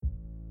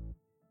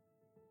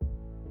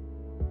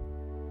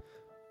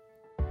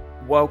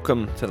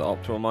Welcome to the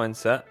Optimal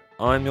Mindset.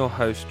 I'm your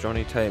host,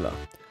 Johnny Taylor.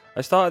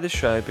 I started this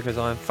show because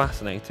I am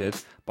fascinated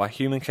by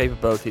human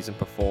capabilities and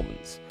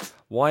performance.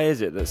 Why is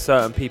it that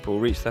certain people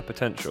reach their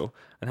potential,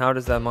 and how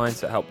does their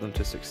mindset help them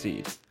to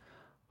succeed?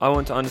 I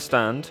want to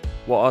understand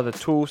what are the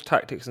tools,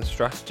 tactics and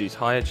strategies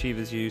high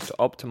achievers use to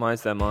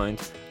optimize their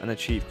mind and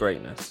achieve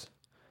greatness.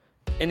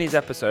 In these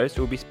episodes,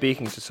 we'll be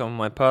speaking to some of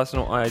my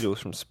personal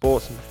idols from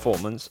sports and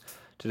performance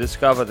to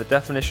discover the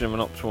definition of an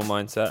optimal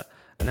mindset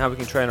and how we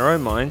can train our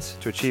own minds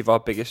to achieve our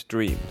biggest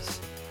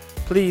dreams.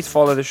 Please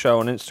follow the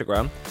show on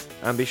Instagram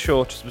and be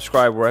sure to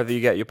subscribe wherever you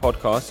get your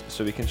podcasts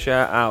so we can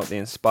share out the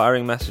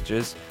inspiring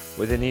messages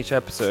within each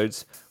episode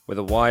with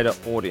a wider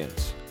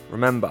audience.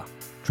 Remember,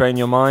 train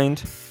your mind,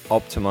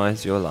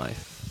 optimize your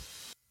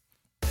life.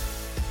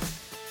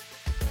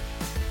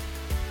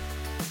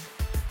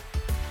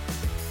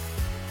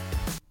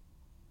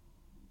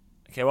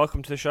 Okay,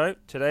 welcome to the show.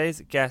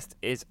 Today's guest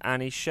is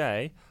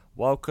Shea.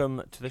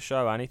 Welcome to the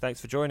show, Annie.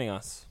 Thanks for joining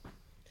us.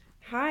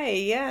 Hi,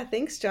 yeah,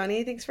 thanks,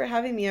 Johnny. Thanks for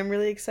having me. I'm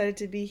really excited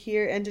to be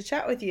here and to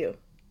chat with you.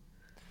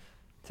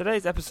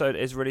 Today's episode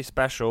is really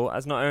special,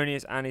 as not only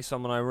is Annie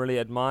someone I really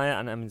admire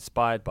and am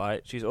inspired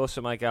by, she's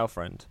also my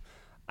girlfriend.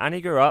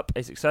 Annie grew up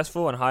a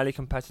successful and highly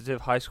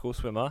competitive high school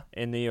swimmer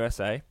in the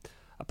USA.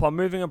 Upon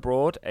moving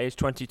abroad, aged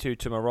 22,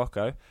 to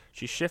Morocco,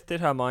 she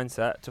shifted her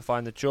mindset to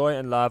find the joy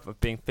and love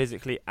of being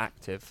physically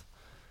active.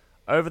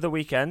 Over the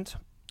weekend,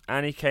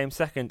 Annie came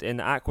second in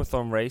the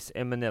aquathon race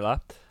in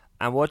Manila,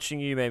 and watching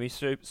you made me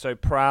so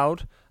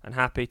proud and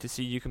happy to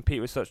see you compete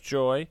with such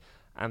joy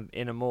and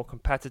in a more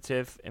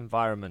competitive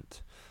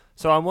environment.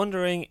 So I'm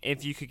wondering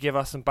if you could give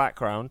us some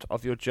background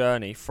of your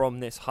journey from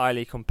this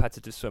highly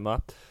competitive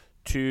swimmer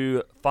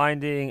to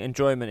finding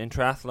enjoyment in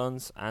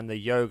triathlons and the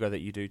yoga that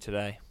you do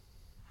today.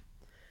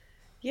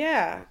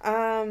 Yeah,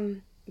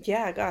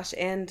 gosh,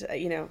 and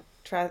I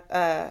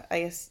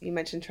guess you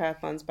mentioned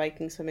triathlons,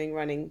 biking, swimming,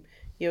 running,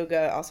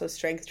 yoga, also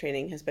strength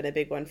training has been a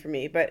big one for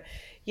me. But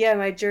yeah,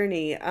 my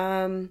journey.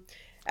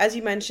 As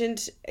you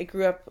mentioned, I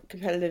grew up a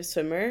competitive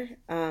swimmer,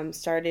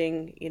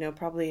 starting,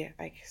 probably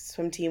like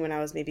swim team when I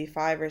was maybe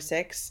 5 or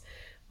 6,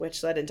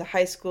 which led into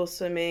high school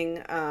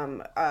swimming,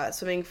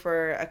 swimming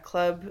for a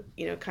club,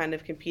 kind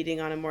of competing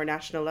on a more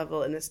national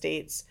level in the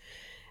States,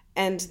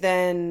 and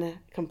then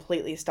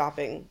completely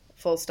stopping,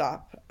 full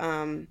stop.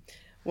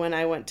 When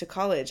I went to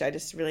college, I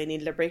just really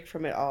needed a break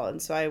from it all.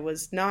 And so I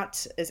was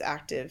not as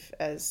active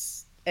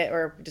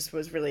or just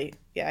was really,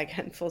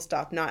 again, full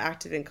stop, not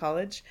active in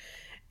college.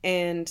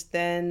 And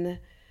then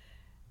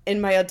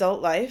in my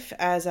adult life,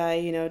 as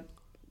I,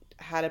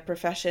 had a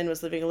profession,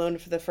 was living alone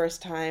for the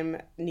first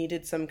time,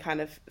 needed some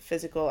kind of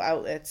physical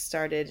outlet,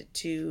 started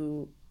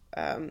to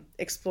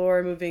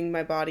explore moving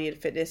my body and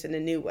fitness in a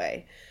new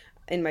way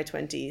in my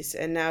 20s.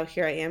 And now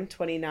here I am,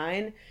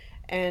 29,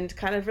 and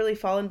kind of really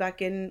fallen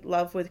back in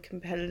love with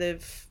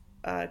competitive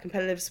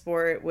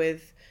sport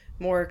with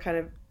more kind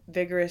of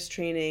vigorous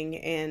training,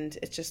 and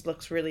it just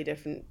looks really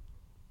different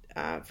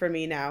for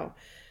me now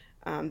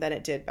than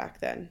it did back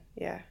then.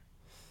 Yeah.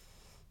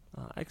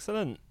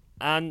 Excellent.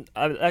 And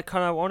I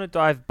kind of want to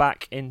dive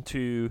back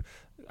into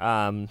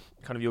kind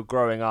of your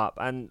growing up.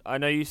 And I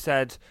know you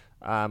said,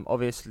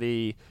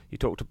 obviously, you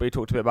talked a bit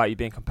about you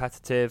being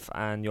competitive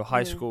and your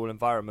high school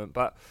environment.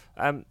 But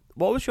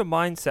what was your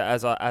mindset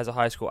as a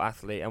high school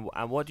athlete,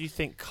 and what do you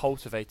think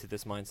cultivated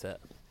this mindset?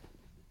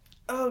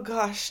 Oh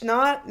gosh,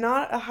 not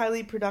a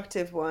highly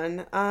productive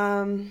one.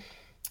 As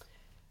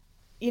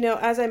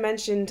I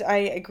mentioned,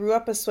 I grew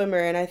up a swimmer,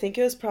 and I think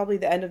it was probably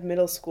the end of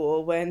middle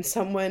school when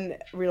someone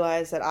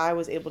realized that I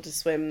was able to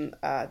swim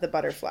the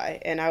butterfly,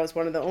 and I was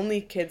one of the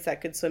only kids that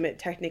could swim it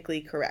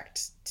technically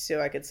correct. So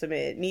I could swim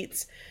it at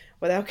meets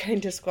without getting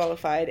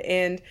disqualified,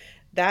 and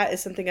that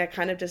is something I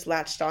kind of just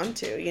latched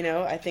onto.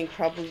 I think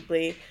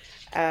probably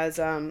as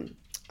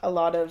a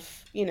lot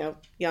of,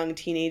 young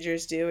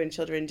teenagers do and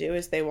children do,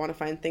 is they want to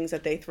find things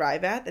that they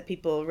thrive at, that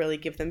people really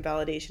give them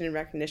validation and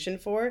recognition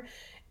for.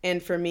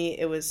 And for me,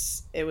 it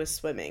was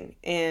swimming.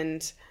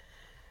 And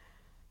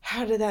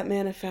how did that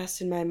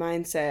manifest in my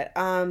mindset?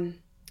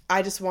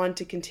 I just wanted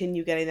to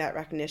continue getting that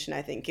recognition.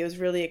 I think it was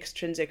really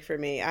extrinsic for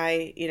me.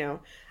 I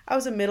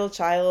was a middle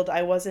child.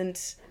 I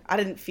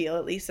didn't feel,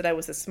 at least, that I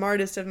was the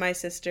smartest of my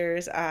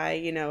sisters.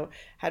 I,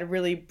 had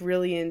really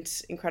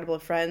brilliant, incredible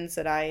friends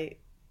that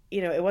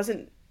it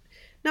wasn't,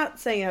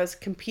 not saying I was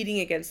competing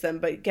against them,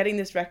 but getting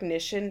this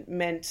recognition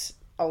meant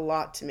a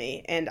lot to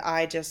me. And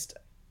I just,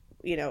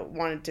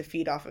 wanted to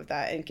feed off of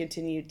that and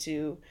continue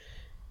to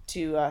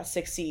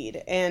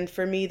succeed. And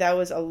for me, that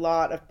was a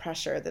lot of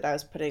pressure that I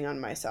was putting on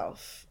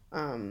myself,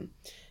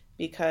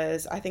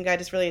 because I think I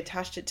just really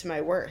attached it to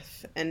my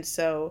worth. And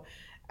so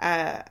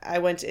I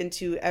went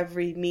into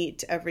every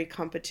meet, every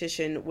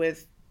competition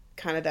with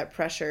kind of that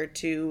pressure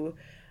to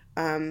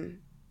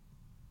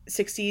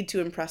succeed,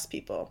 to impress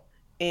people.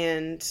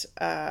 And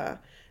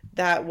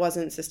that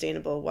wasn't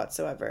sustainable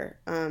whatsoever,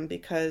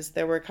 because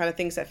there were kind of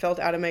things that felt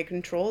out of my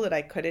control that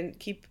I couldn't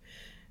keep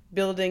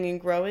building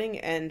and growing.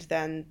 And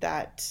then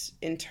that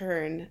in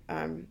turn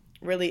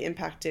really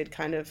impacted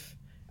kind of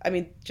I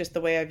mean, just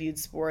the way I viewed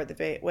sport,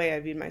 way I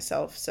viewed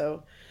myself.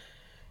 So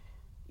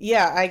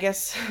yeah, I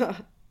guess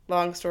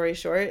long story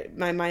short,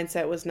 my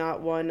mindset was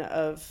not one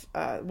of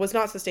was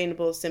not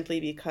sustainable simply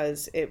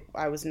because it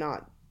I was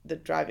not the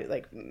driving,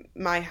 like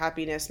my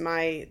happiness,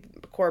 my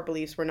core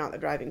beliefs were not the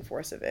driving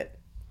force of it.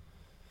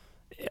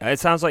 It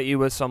sounds like you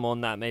were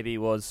someone that maybe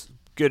was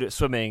good at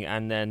swimming,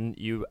 and then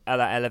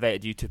that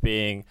elevated you to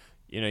being,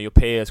 your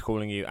peers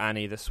calling you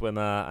Annie the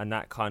swimmer, and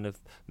that kind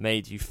of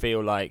made you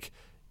feel like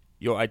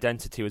your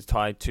identity was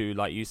tied to,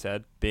 like you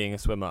said, being a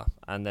swimmer.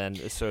 And then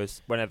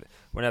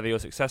whenever you're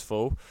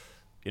successful,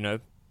 you know,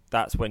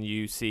 that's when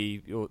you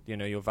see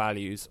your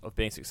values of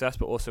being success.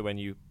 But also when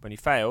you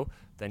fail,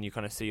 then you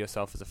kind of see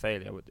yourself as a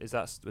failure.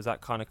 Was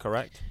that kind of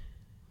correct?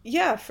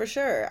 Yeah, for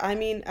sure. I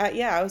mean,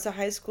 yeah, I was a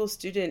high school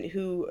student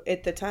who,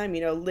 at the time,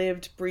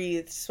 lived,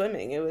 breathed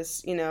swimming. It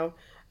was,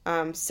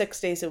 6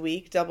 days a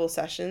week, double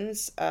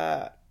sessions.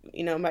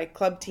 My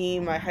club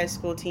team, my high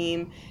school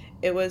team,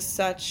 it was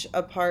such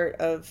a part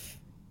of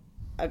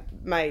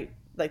my,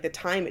 like, the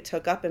time it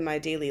took up in my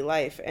daily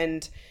life.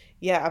 And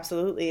yeah,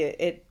 absolutely,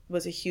 it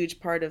was a huge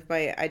part of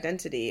my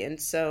identity.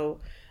 And so,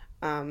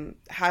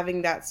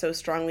 having that so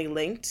strongly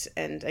linked,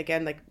 and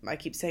again, like I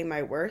keep saying,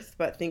 my worth,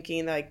 but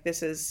thinking like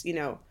this is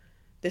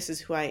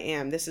who I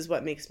am, this is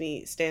what makes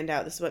me stand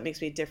out, this is what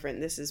makes me different,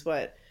 this is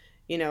what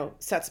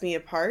sets me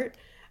apart,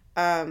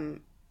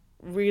 um,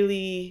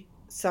 really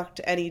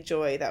sucked any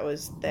joy that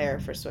was there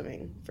for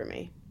swimming for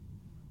me.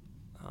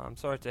 I'm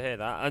sorry to hear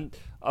that, and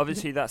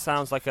obviously that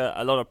sounds like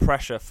a lot of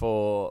pressure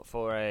for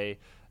a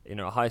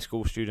high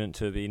school student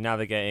to be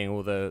navigating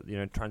all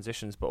the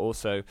transitions, but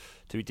also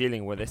to be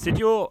dealing with this.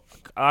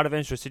 Out of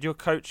interest, did your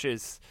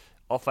coaches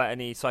offer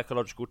any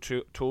psychological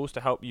tools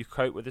to help you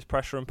cope with this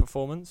pressure and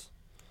performance?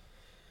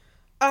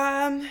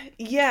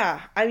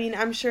 Yeah, I mean,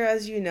 I'm sure,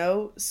 as you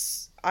know,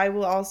 I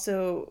will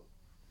also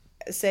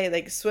say,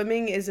 like,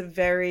 swimming is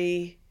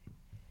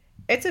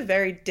it's a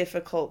very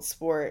difficult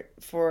sport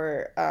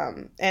for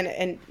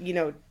and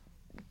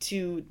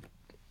to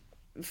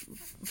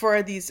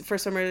for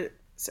swimmers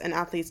and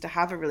athletes to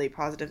have a really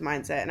positive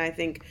mindset. And I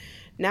think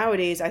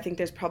nowadays, I think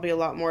there's probably a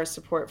lot more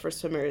support for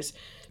swimmers,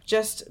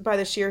 just by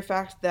the sheer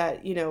fact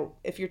that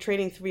if you're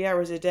training 3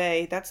 hours a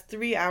day, that's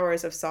 3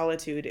 hours of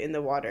solitude in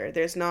the water.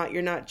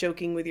 You're not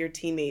joking with your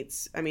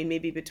teammates. I mean,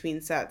 maybe between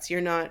sets,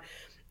 you're not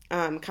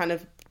kind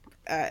of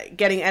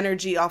getting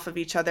energy off of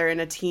each other in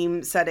a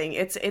team setting.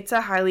 It's a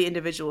highly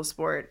individual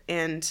sport,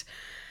 and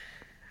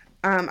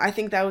I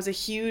think that was a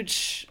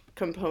huge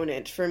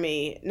component for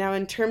me. Now,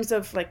 in terms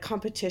of like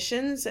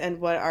competitions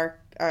and what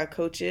our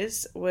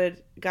coaches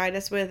would guide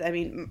us with, I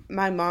mean,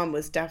 my mom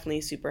was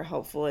definitely super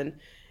helpful in,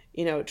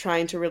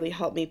 trying to really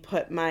help me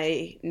put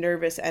my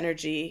nervous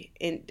energy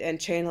in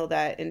and channel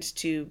that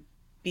into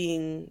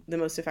being the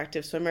most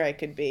effective swimmer I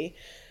could be.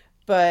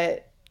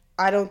 But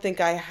I don't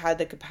think I had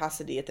the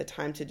capacity at the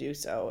time to do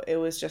so. It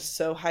was just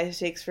so high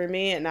stakes for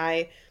me, and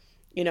I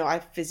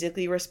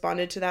physically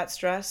responded to that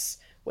stress,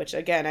 which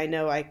again, I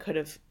know I could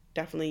have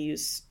definitely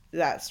used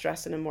that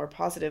stress in a more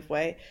positive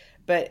way,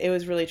 but it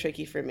was really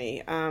tricky for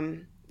me.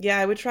 Yeah,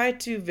 I would try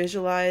to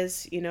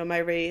visualize, my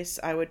race.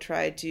 I would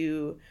try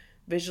to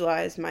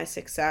visualize my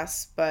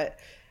success, but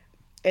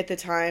at the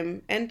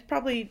time, and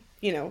probably,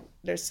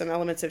 there's some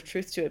elements of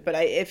truth to it, but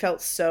it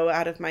felt so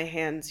out of my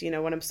hands.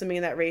 When I'm swimming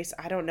in that race,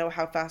 I don't know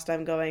how fast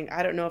I'm going.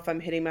 I don't know if I'm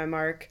hitting my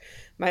mark.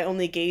 My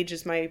only gauge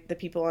is the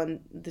people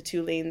on the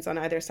two lanes on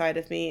either side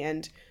of me,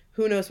 and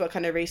who knows what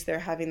kind of race they're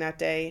having that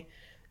day.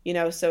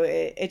 So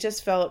it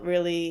just felt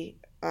really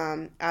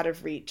out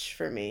of reach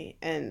for me,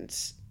 and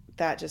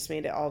that just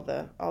made it all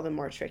the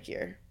more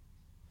trickier.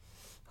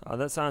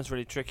 That sounds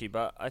really tricky,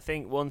 but I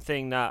think one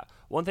thing that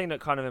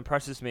kind of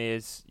impresses me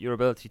is your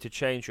ability to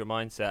change your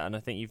mindset, and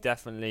I think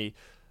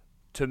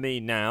to me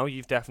now,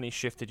 you've definitely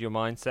shifted your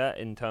mindset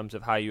in terms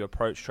of how you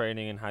approach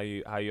training and how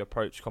you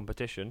approach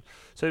competition.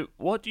 So,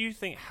 what do you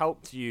think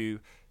helped you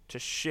to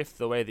shift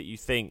the way that you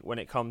think when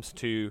it comes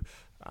to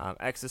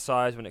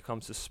exercise, when it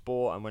comes to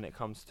sport, and when it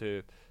comes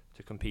to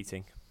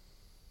competing?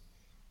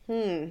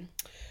 Hmm.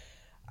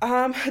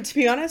 To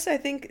be honest, I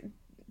think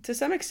to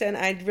some extent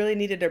I really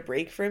needed a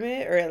break from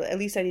it, or at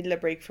least I needed a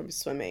break from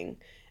swimming.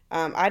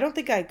 I don't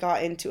think I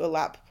got into a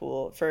lap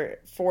pool for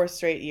 4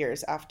 straight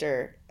years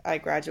after I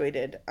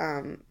graduated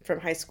from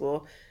high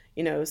school.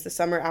 It was the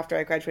summer after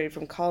I graduated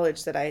from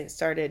college that I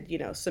started,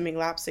 swimming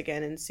laps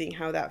again and seeing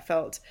how that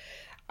felt.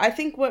 I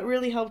think what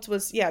really helped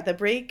was, yeah, the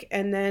break,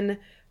 and then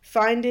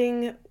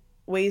finding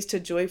ways to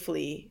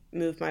joyfully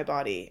move my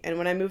body. And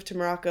when I moved to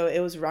Morocco, it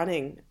was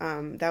running.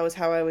 That was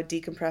how I would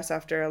decompress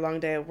after a long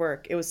day of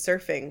work. It was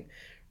surfing,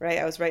 right?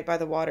 I was right by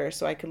the water,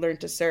 so I could learn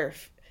to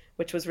surf,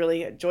 which was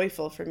really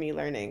joyful for me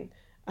learning.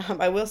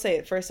 I will say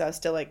at first I was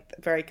still like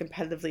very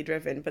competitively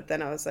driven, but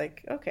then I was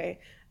like, okay,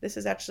 this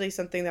is actually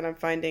something that I'm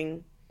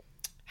finding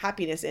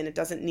happiness in. It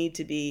doesn't need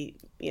to be,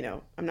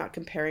 I'm not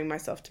comparing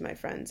myself to my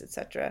friends,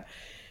 etc.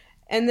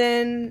 And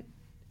then,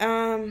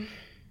 um,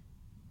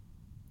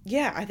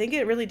 yeah, I think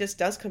it really just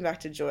does come back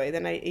to joy.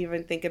 Then I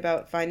even think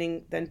about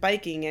finding then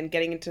biking and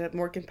getting into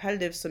more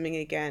competitive swimming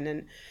again,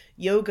 and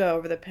yoga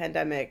over the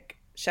pandemic,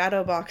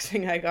 shadow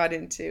boxing I got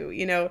into,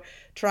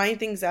 trying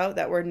things out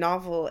that were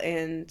novel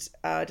and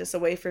just a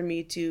way for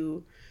me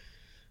to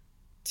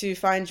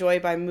find joy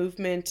by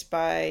movement,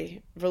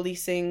 by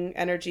releasing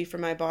energy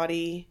from my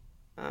body.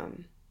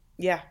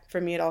 Yeah,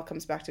 for me, it all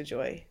comes back to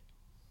joy.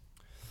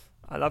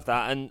 I love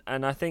that,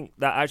 and I think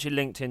that actually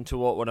linked into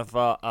what one of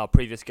our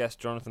previous guests,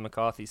 Jonathan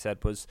McCarthy,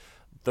 said was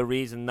the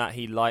reason that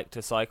he liked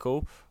to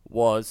cycle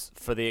was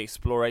for the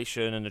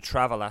exploration and the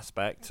travel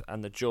aspect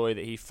and the joy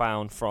that he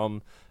found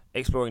from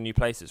exploring new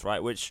places,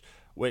 right? Which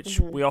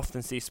Hmm. we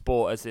often see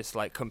sport as this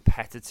like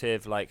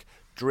competitive, like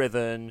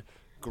driven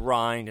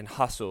grind and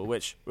hustle,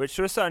 which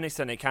to a certain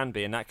extent it can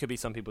be, and that could be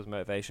some people's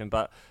motivation,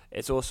 but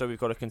it's also we've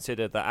got to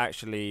consider that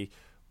actually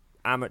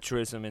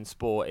amateurism in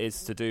sport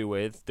is to do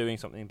with doing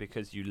something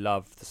because you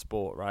love the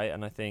sport, right?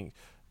 And I think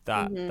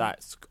that Hmm.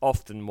 that's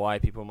often why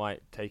people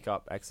might take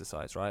up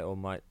exercise, right, or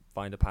might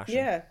find a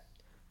passion. Yeah,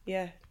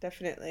 yeah,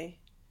 definitely.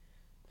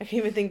 I can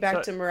even think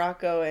back So to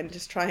Morocco and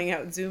just trying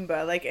out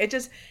Zumba. Like it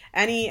just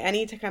any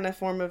kind of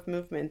form of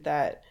movement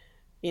that,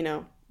 you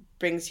know,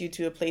 brings you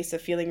to a place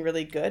of feeling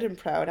really good and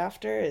proud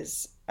after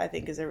is I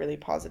think is a really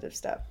positive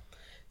step.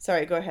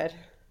 Sorry, go ahead.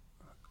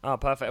 Oh,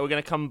 perfect. We're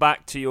going to come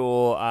back to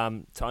your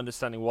to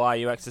understanding why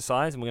you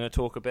exercise, and we're going to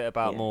talk a bit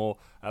about Yeah. more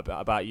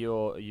about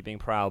you being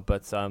proud.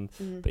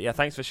 Mhm. But yeah,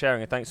 thanks for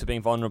sharing, and thanks for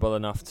being vulnerable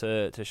enough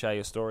to share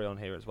your story on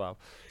here as well.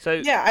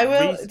 So, Yeah, I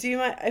will. reason, Do you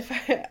mind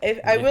if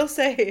I yeah, will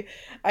say,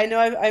 I know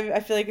I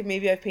feel like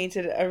maybe I've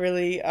painted a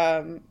really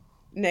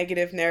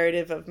negative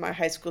narrative of my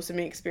high school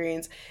swimming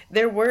experience.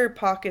 There were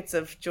pockets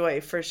of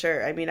joy for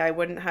sure. I mean, I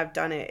wouldn't have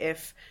done it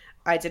if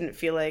I didn't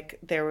feel like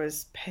there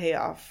was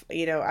payoff.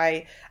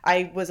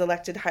 I was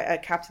elected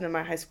captain of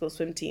my high school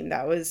swim team.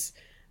 That was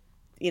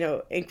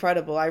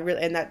incredible. I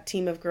really and that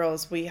team of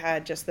girls, we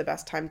had just the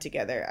best time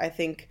together. I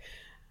think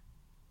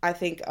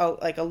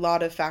like a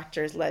lot of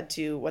factors led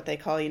to what they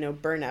call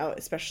burnout,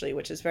 especially,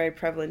 which is very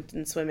prevalent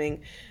in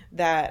swimming.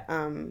 That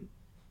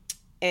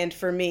and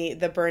for me,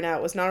 the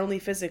burnout was not only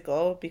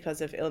physical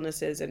because of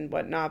illnesses and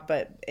whatnot,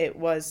 but it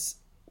was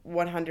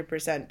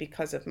 100%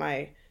 because of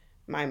my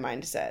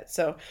mindset.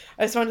 So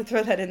I just wanted to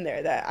throw that in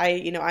there. That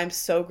I'm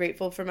so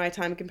grateful for my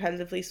time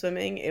competitively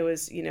swimming. It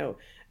was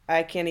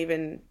I can't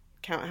even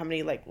count how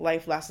many like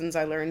life lessons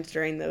I learned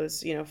during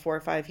those 4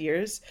 or 5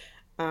 years.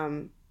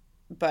 Um,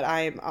 but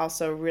I'm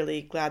also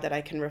really glad that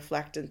I can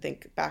reflect and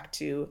think back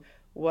to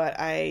what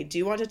I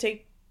do want to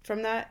take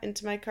from that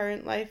into my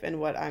current life and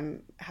what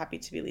I'm happy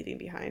to be leaving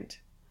behind.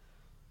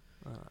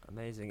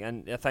 amazing,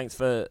 and yeah, thanks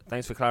for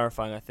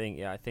clarifying. I think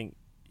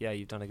yeah,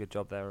 you've done a good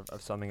job there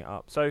of summing it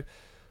up. So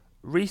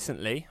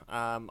recently,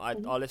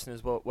 Mm-hmm. our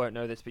listeners won't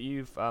know this, but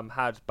you've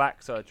had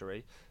back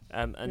surgery,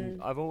 and Mm.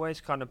 I've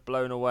always kind of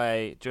blown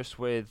away just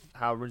with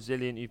how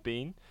resilient you've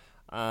been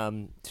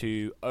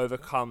to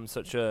overcome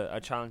such a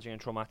challenging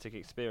and traumatic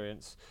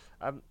experience.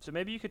 So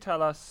maybe you could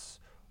tell us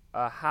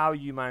how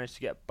you managed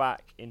to get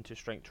back into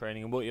strength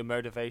training and what your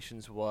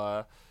motivations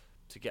were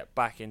to get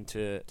back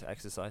into to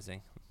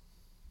exercising.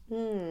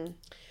 Hmm.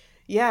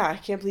 Yeah, I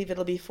can't believe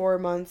it'll be 4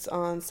 months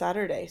on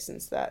Saturday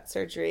since that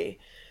surgery.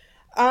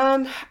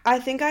 Um, I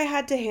think I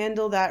had to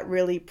handle that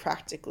really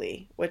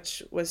practically,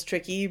 which was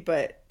tricky,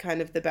 but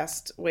kind of the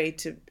best way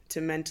to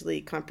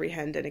mentally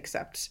comprehend and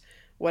accept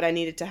what I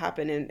needed to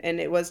happen. And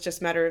it was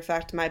just matter of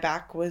fact, my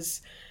back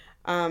was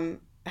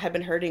had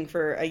been hurting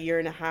for a year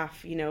and a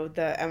half.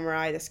 The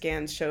MRI, the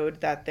scans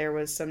showed that there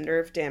was some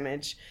nerve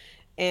damage,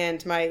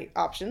 and my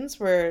options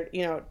were,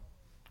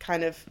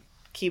 kind of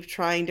keep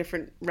trying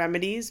different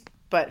remedies,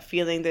 but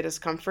feeling the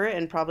discomfort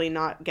and probably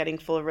not getting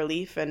full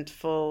relief and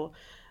full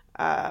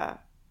uh,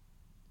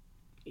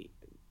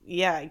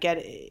 yeah,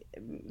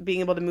 being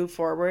able to move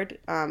forward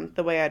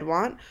the way I'd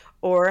want,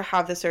 or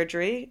have the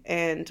surgery,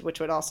 and which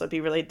would also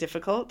be really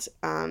difficult.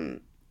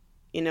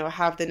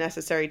 Have the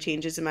necessary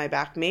changes in my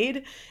back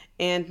made,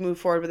 and move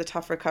forward with a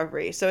tough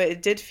recovery. So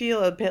it did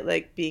feel a bit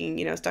like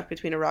being, stuck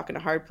between a rock and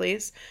a hard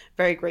place.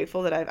 Very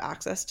grateful that I have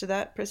access to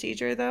that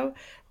procedure, though.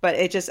 But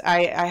it just,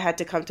 I had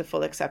to come to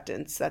full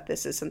acceptance that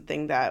this is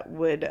something that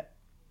would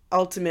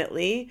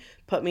ultimately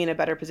put me in a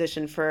better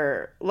position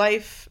for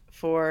life,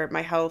 for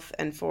my health,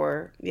 and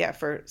for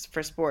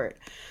sport.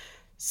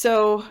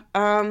 So,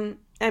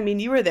 I mean,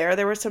 you were there.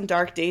 There were some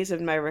dark days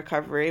of my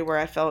recovery where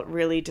I felt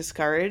really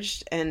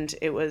discouraged, and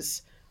it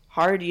was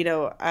hard.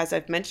 As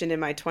I've mentioned in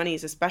my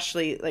 20s,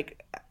 especially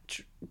like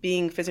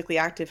being physically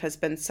active has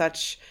been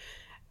such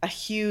a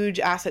huge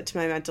asset to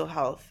my mental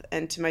health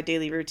and to my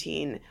daily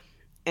routine,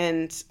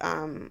 and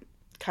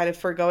kind of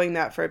foregoing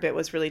that for a bit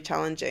was really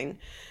challenging.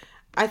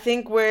 I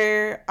think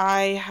where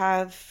I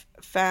have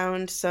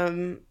found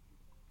some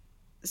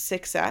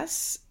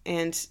success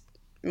and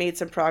made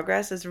some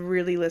progress is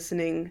really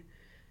listening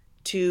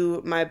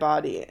to my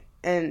body.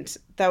 And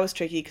that was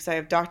tricky because I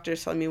have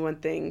doctors telling me one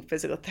thing,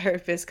 physical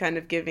therapists kind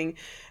of giving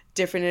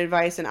different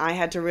advice, and I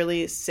had to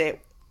really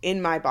sit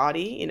in my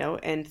body,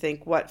 and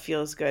think what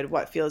feels good,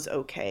 what feels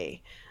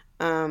okay.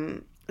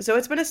 So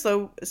it's been a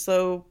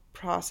slow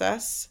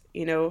process,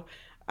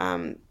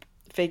 um,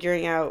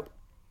 figuring out,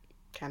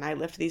 can I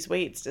lift these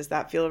weights? Does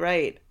that feel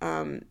right?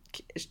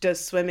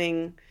 Does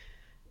swimming,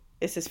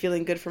 is this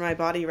feeling good for my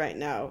body right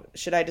now?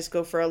 Should I just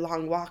go for a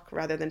long walk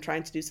rather than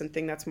trying to do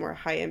something that's more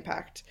high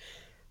impact?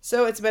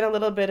 So it's been a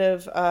little bit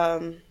of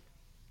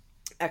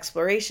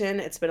exploration.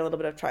 It's been a little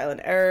bit of trial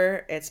and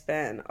error. It's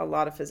been a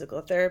lot of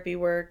physical therapy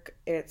work.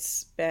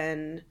 It's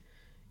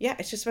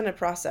just been a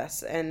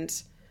process.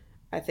 And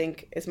I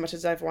think as much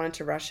as I've wanted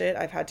to rush it,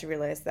 I've had to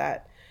realize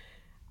that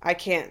I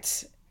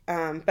can't.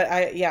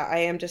 I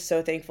am just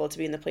so thankful to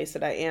be in the place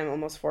that I am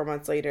almost 4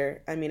 months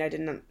later. I mean, I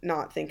did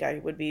not think I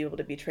would be able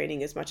to be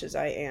training as much as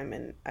I am.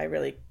 And I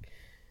really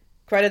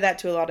credit that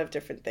to a lot of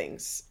different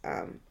things.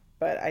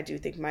 But I do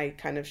think my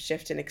kind of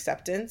shift in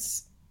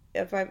acceptance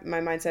of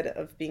my mindset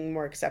of being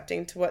more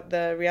accepting to what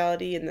the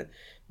reality and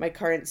my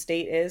current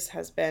state is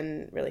has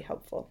been really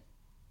helpful.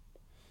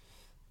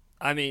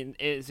 I mean,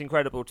 it's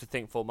incredible to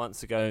think 4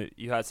 months ago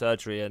you had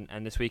surgery,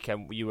 and this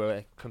weekend you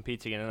were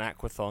competing in an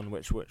aquathon,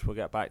 which we'll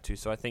get back to.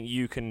 So I think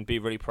you can be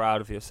really proud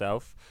of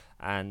yourself,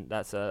 and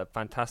that's a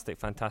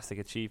fantastic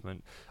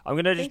achievement. I'm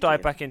going to just Thank dive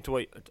you. back into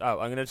what. Oh,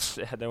 I'm going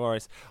to no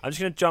worries. I'm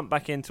just going to jump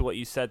back into what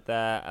you said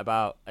there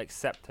about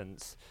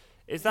acceptance.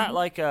 Is that Mm-hmm.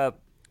 like a?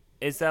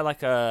 Is there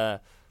like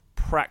a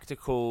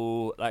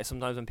practical, like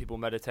sometimes when people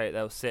meditate,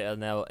 they'll sit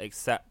and they'll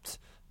accept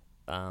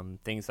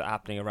things that are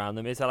happening around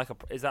them. Is that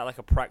like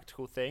a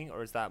practical thing,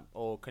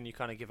 or can you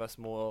kind of give us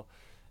more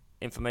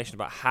information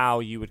about how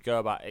you would go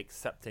about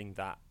accepting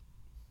that?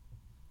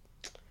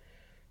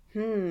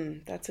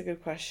 That's a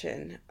good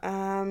question.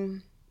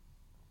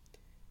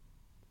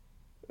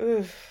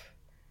 Oof.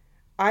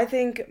 I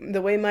think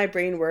the way my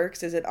brain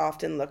works is it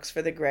often looks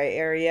for the gray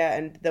area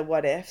and the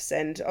what ifs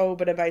and, oh,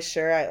 but am I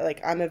sure?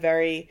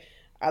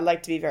 I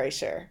like to be very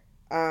sure.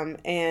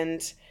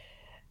 And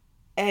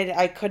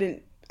I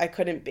couldn't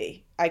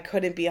be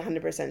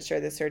 100% sure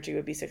the surgery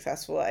would be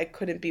successful. I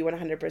couldn't be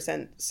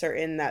 100%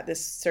 certain that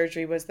this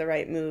surgery was the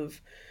right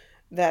move,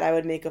 that I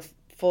would make a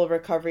full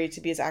recovery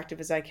to be as active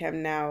as I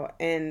can now.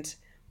 And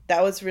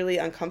that was really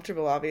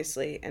uncomfortable,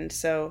 obviously. And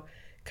so,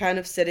 kind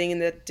of sitting in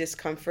the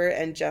discomfort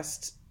and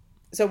just,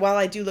 so while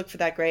I do look for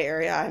that gray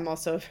area, I'm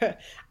also,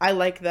 I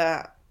like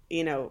the,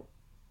 you know,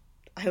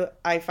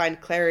 I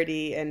find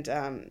clarity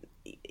and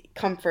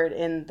comfort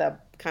in the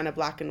kind of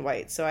black and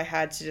white. So I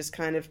had to just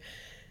kind of,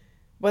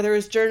 whether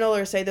it's journal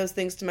or say those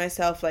things to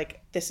myself,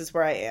 like, this is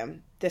where I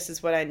am, this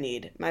is what I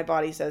need, my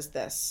body says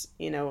this,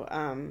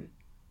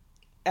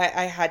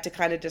 I had to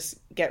kind of just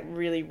get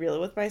really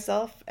real with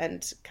myself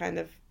and kind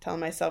of tell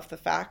myself the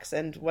facts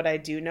and what I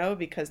do know,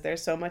 because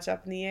there's so much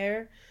up in the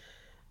air.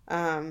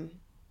 um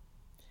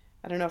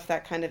I don't know if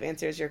that kind of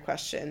answers your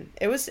question.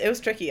 It was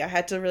tricky. I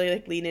had to really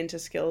like lean into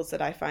skills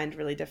that I find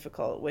really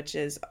difficult, which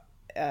is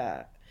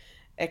uh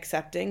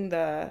accepting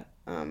the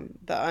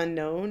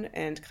unknown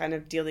and kind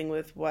of dealing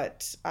with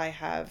what I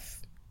have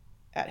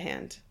at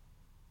hand.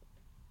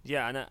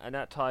 Yeah, and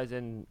that ties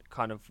in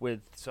kind of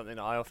with something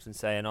that I often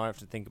say and I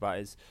often think about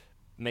is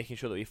making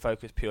sure that we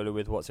focus purely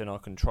with what's in our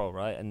control,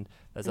 right? And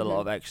there's a lot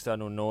Mm-hmm. of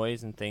external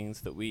noise and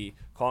things that we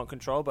can't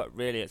control, but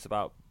really it's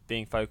about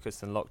being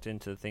focused and locked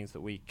into the things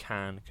that we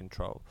can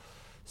control.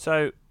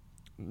 So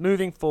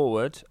moving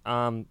forward,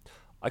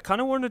 I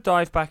kind of want to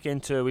dive back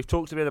into. We've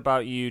talked a bit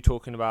about you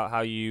talking about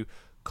how you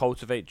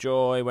cultivate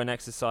joy when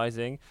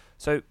exercising.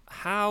 So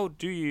how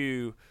do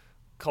you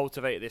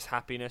cultivate this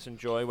happiness and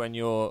joy when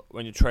you're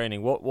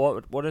training?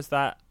 What does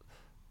that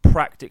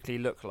practically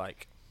look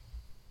like?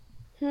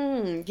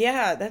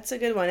 Yeah, that's a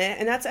good one.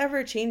 And that's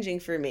ever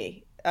changing for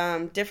me.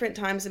 Different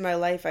times in my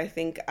life, I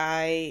think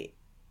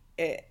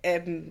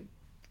am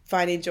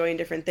finding joy in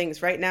different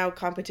things. Right now,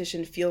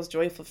 competition feels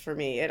joyful for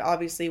me. It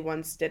obviously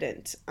once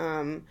didn't.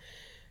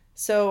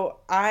 So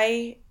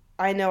I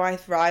know I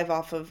thrive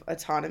off of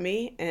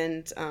autonomy,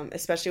 and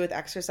especially with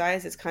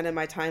exercise, it's kind of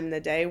my time in the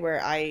day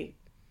where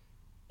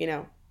you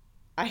know,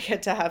 I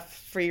get to have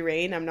free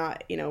reign. I'm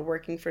not,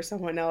 working for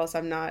someone else.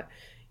 I'm not,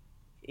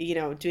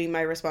 doing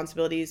my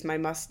responsibilities, my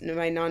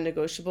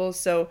non-negotiables.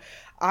 So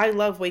I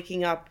love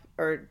waking up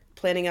or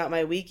planning out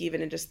my week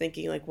even and just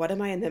thinking like, what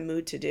am I in the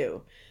mood to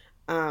do?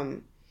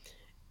 Um,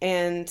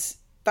 and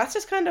that's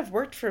just kind of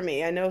worked for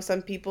me. I know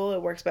some people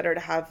it works better to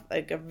have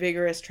like a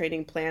vigorous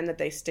training plan that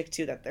they stick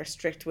to, that they're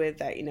strict with,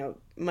 that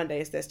Monday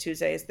is this,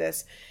 Tuesday is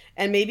this,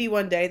 and maybe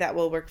one day that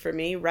will work for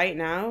me. Right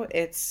now,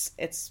 it's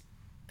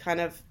kind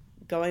of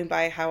going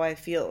by how I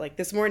feel. Like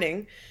this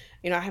morning,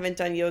 I haven't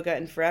done yoga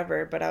in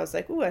forever, but I was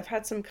like, ooh, I've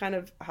had some kind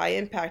of high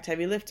impact,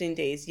 heavy lifting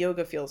days.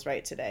 Yoga feels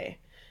right today.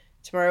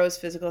 Tomorrow is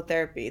physical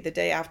therapy. The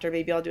day after,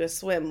 maybe I'll do a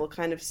swim. We'll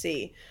kind of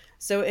see.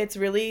 So it's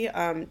really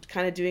kind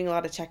of doing a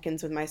lot of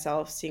check-ins with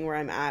myself, seeing where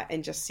I'm at,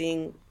 and just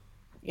seeing,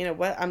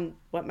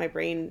 what my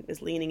brain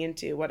is leaning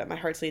into, what my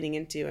heart's leaning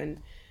into,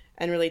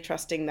 and really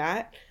trusting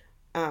that,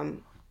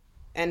 um,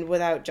 and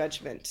without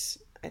judgment.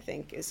 I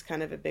think is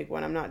kind of a big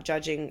one. I'm not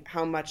judging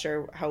how much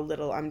or how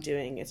little I'm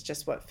doing. It's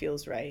just what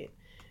feels right.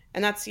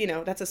 And that's,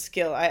 that's a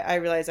skill. I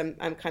realize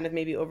I'm kind of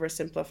maybe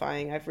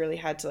oversimplifying. I've really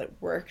had to like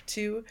work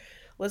to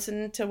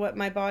listen to what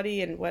my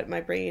body and what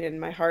my brain and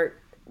my heart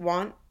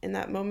want in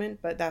that moment.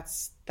 But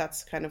that's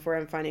kind of where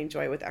I'm finding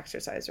joy with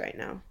exercise right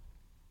now.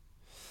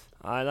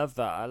 I love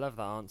that. I love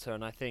that answer,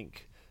 and I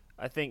think,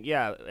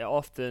 yeah,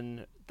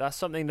 often that's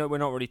something that we're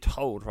not really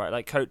told, right?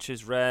 Like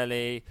coaches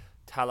rarely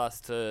tell us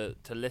to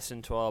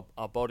listen to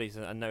our bodies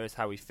and notice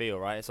how we feel,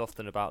 right? It's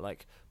often about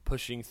like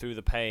pushing through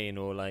the pain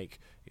or like,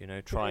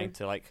 trying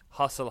to like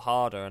hustle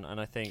harder, and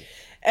I think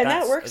And that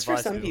that's works for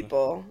advice some we all.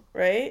 people,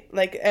 right?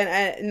 Like,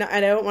 and I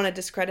don't want to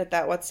discredit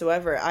that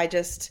whatsoever. I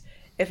just,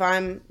 if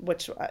I'm,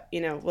 which,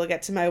 we'll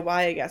get to my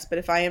why, I guess, but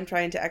if I am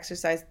trying to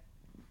exercise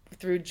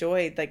through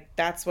joy, like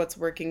that's what's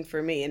working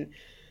for me. And,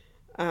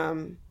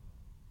 um,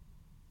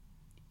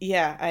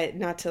 yeah, I,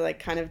 not to like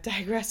kind of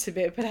digress a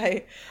bit, but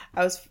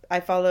I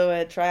follow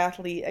a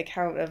triathlete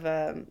account of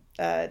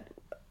a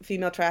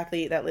female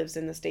triathlete that lives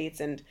in the States,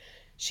 and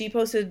she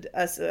posted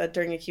us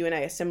during a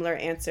Q&A a similar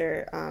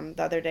answer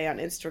the other day on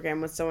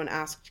Instagram when someone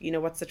asked,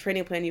 what's the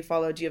training plan you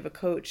follow? Do you have a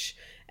coach?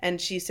 And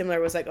she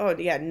similar was like, oh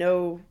yeah,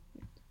 no,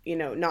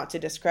 not to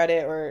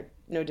discredit or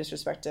no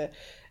disrespect to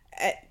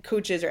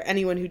coaches or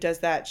anyone who does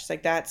that. She's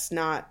like, that's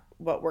not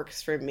what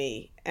works for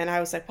me. And I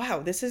was like, wow,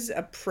 this is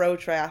a pro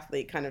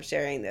triathlete kind of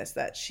sharing this,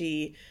 that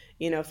she,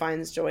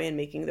 finds joy in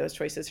making those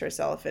choices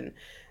herself. And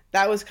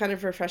that was kind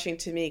of refreshing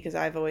to me because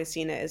I've always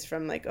seen it as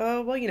from like,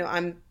 oh, well,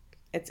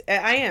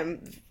 I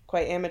am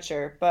quite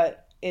amateur,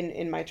 but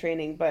in my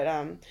training,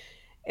 but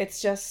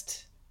it's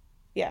just,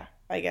 yeah,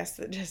 I guess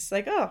that just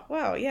like, oh,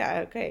 wow,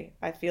 yeah, okay.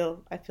 I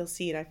feel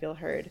seen, I feel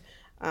heard.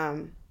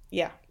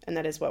 Yeah. And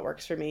that is what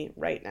works for me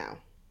right now.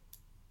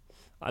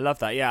 I love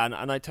that, yeah,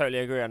 and I totally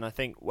agree. And I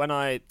think when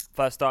I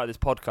first started this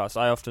podcast,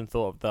 I often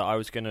thought that I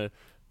was going to,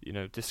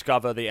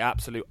 discover the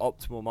absolute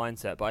optimal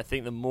mindset. But I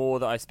think the more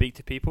that I speak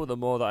to people, the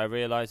more that I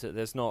realize that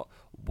there's not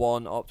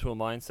one optimal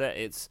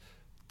mindset.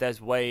 There's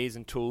ways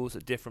and tools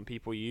that different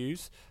people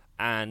use,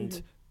 and Mm-hmm.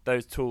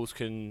 those tools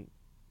can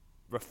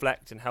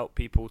reflect and help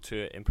people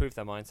to improve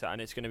their mindset,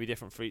 and it's going to be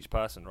different for each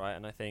person, right?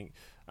 And I think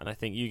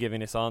you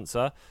giving this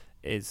answer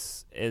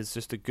is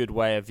just a good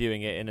way of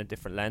viewing it in a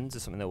different lens,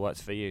 is something that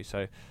works for you.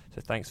 So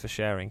thanks for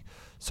sharing.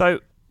 So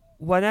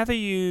whenever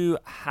you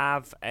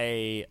have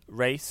a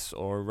race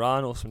or a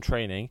run or some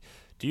training,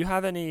 do you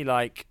have any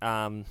like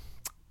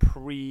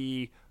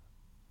pre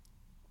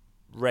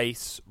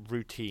race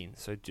routine?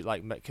 So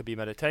it could be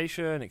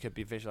meditation, it could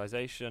be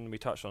visualization we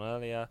touched on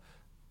earlier,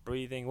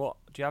 breathing. What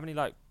do you have any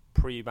like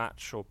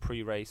pre-match or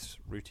pre-race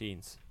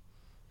routines?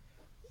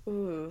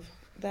 Ooh,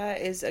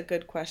 that is a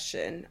good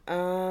question.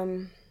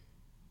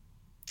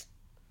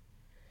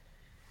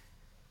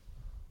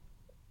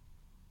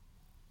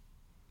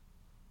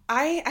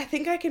 I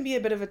think I can be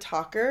a bit of a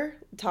talker,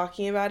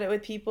 talking about it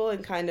with people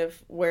and kind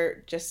of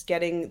where just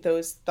getting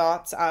those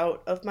thoughts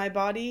out of my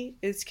body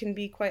is can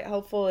be quite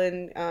helpful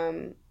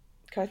and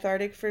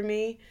cathartic for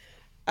me.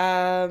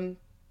 Um,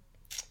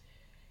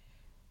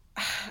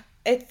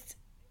 it's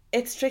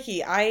it's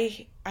tricky.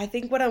 I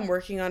think what I'm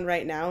working on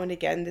right now, and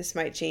again, this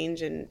might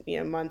change in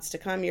months to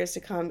come, years to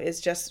come, is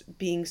just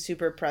being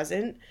super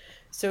present.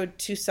 So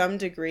to some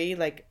degree,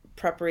 like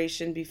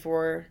preparation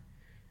before,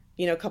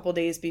 a couple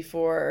days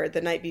before or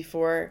the night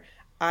before,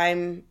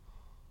 I'm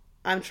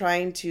I'm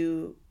trying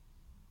to,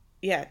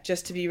 yeah,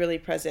 just to be really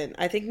present.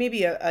 I think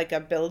maybe like a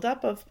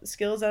buildup of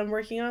skills I'm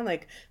working on,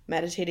 like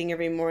meditating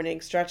every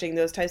morning, stretching,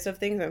 those types of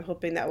things. I'm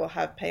hoping that will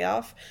have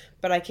payoff,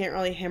 but I can't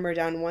really hammer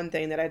down one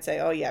thing that I'd say,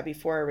 oh yeah,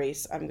 before a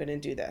race, I'm going to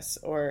do this.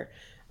 Or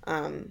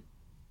um,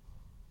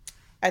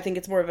 I think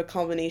it's more of a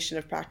culmination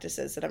of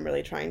practices that I'm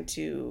really trying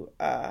to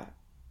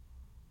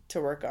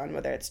work on,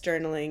 whether it's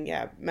journaling,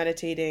 yeah,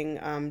 meditating,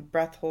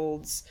 breath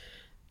holds,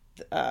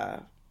 uh,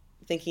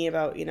 thinking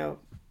about,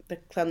 the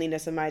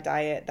cleanliness of my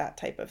diet, that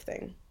type of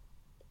thing.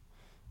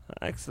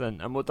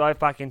 Excellent, and we'll dive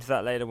back into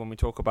that later when we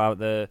talk about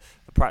the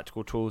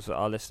practical tools that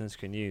our listeners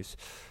can use.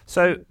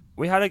 So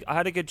I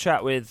had a good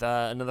chat with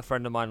another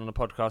friend of mine on the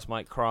podcast,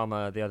 Mike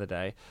Kramer, the other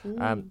day,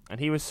 Mm. and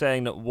he was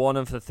saying that one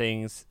of the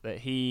things that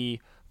he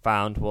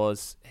found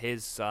was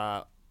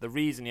the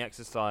reason he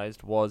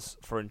exercised was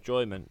for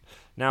enjoyment.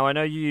 Now I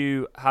know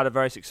you had a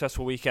very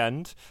successful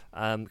weekend,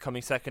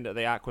 coming second at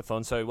the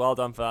aquathon, so well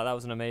done for that. That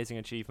was an amazing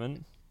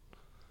achievement.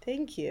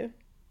 Thank you.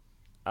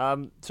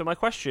 So my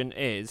question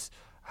is,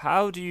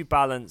 how do you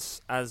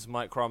balance, as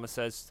Mike Kramer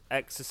says,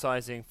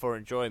 exercising for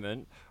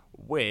enjoyment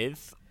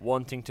with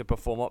wanting to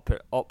perform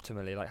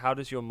optimally? Like, how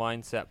does your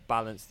mindset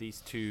balance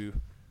these two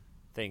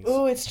things?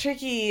 Oh, it's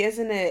tricky,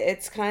 isn't it?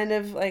 It's kind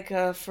of like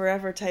a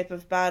forever type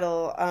of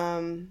battle.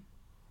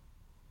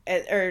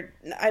 Or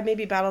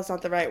maybe battle's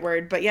not the right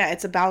word, but yeah,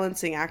 it's a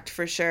balancing act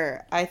for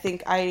sure. I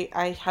think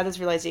I had this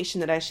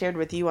realization that I shared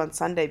with you on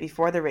Sunday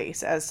before the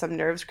race as some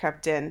nerves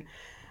crept in.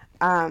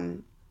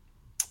 Um,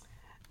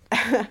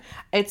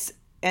 it's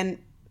and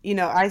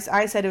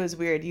I said it was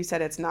weird. You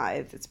said it's not.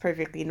 It's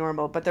perfectly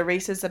normal. But the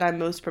races that I'm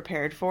most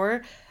prepared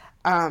for,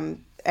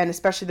 and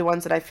especially the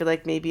ones that I feel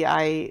like maybe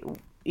I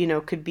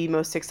could be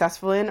most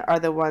successful in, are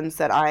the ones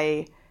that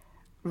I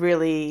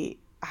really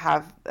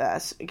have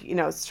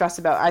stress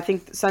about. I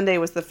think Sunday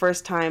was the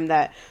first time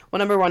that, well,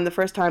 number one, the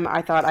first time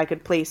I thought I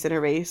could place in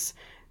a race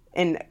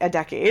in a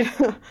decade,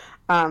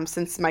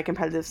 since my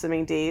competitive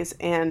swimming days,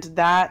 and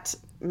that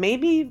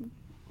made me,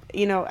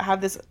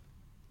 have this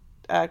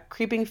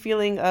creeping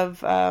feeling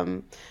of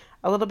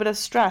a little bit of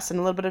stress and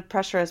a little bit of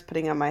pressure I was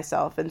putting on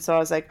myself. And so I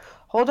was like,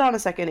 hold on a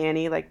second,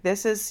 Annie. Like,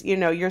 this is,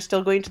 you're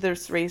still going to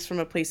this race from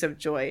a place of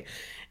joy.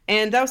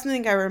 And that was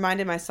something I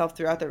reminded myself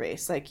throughout the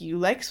race. Like, you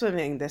like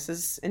swimming. This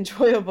is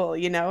enjoyable,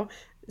 It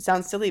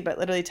sounds silly, but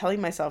literally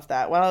telling myself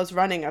that. While I was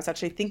running, I was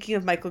actually thinking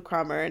of Michael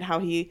Cromer and how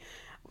he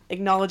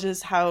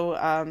acknowledges how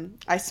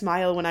I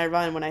smile when I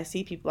run, when I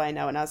see people I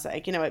know. And I was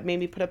like, it made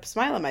me put a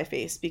smile on my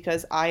face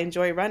because I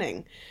enjoy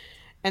running.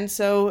 And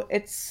so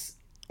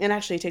and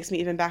actually it takes me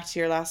even back to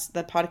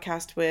the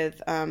podcast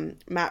with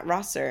Matt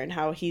Rosser, and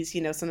how he's,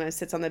 sometimes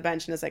sits on the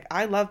bench and is like,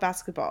 I love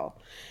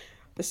basketball.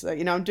 This,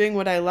 I'm doing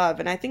what I love.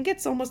 And I think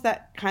it's almost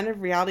that kind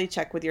of reality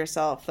check with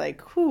yourself.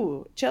 Like,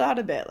 chill out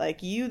a bit.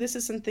 Like, this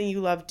is something you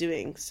love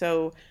doing.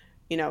 So,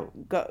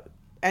 go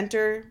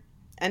enter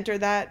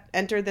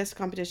this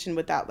competition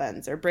with that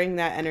lens, or bring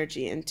that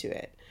energy into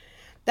it.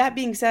 That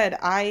being said,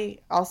 I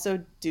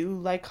also do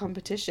like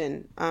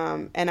competition.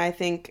 And I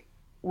think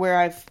where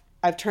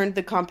I've turned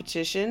the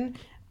competition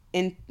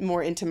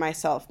more into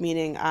myself,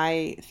 meaning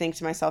I think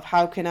to myself,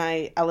 how can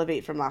I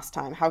elevate from last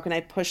time? How can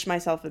I push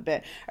myself a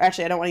bit? Or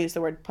actually, I don't want to use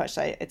the word push.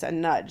 It's a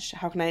nudge.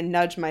 How can I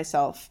nudge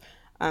myself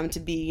to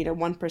be,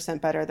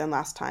 1% better than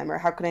last time? Or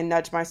how can I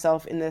nudge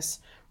myself in this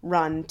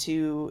run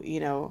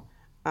to,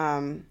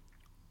 I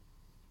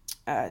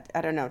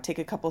don't know, take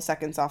a couple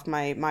seconds off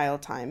my mile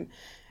time?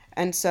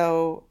 And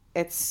so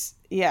it's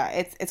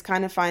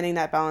kind of finding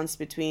that balance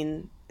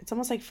between, it's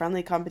almost like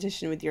friendly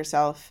competition with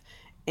yourself,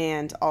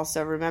 and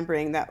also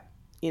remembering that,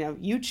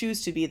 you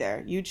choose to be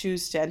there. You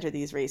choose to enter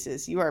these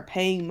races. You are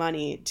paying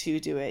money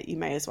to do it. You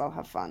may as well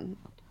have fun.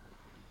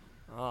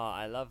 Oh,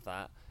 I love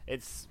that.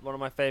 It's one of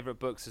my favorite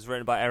books. It's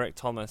written by Eric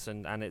Thomas,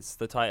 and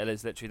the title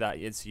is literally that.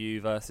 It's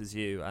you versus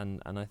you,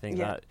 and I think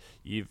that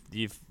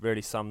you've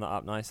really summed that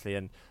up nicely.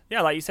 And yeah,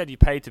 like you said, you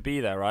pay to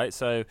be there, right?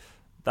 So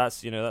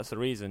that's the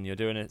reason you're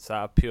doing it. It's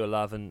out of pure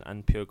love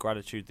and pure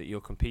gratitude that you're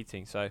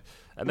competing. So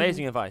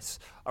amazing advice.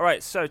 All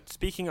right, so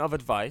speaking of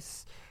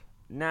advice,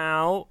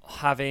 now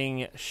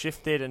having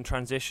shifted and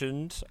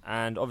transitioned,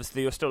 and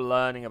obviously you're still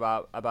learning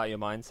about your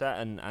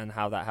mindset and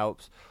how that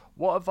helps,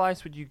 what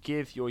advice would you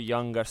give your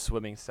younger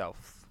swimming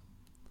self?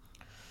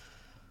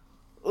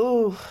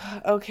 Ooh,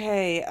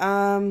 okay.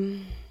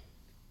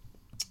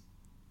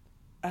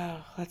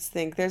 Let's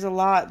think. There's a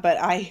lot, but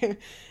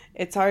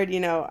it's hard,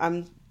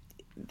 I'm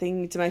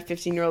thinking to my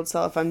 15-year-old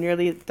self. I'm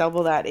nearly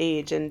double that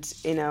age, and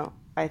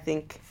I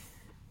think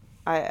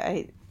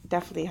I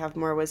definitely have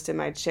more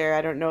wisdom I'd share.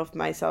 I don't know if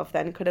myself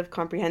then could have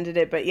comprehended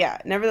it, but yeah,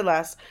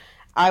 nevertheless,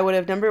 I would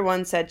have, number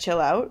one, said chill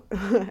out.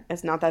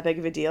 It's not that big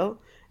of a deal.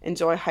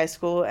 Enjoy high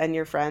school and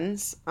your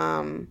friends.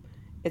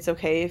 It's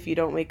okay if you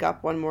don't wake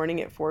up one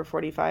morning at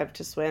 4:45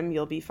 to swim.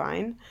 You'll be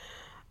fine.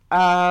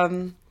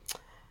 I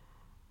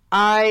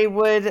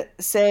would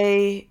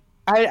say,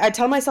 I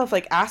tell myself,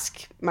 like,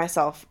 ask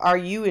myself, are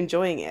you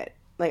enjoying it?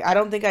 Like, I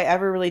don't think I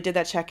ever really did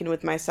that check-in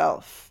with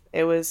myself.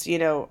 It was,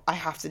 I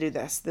have to do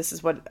this. This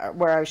is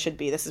where I should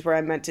be. This is where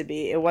I'm meant to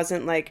be. It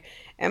wasn't like,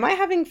 am I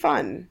having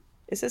fun?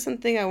 Is this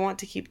something I want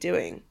to keep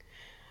doing?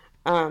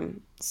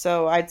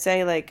 So I'd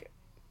say, like,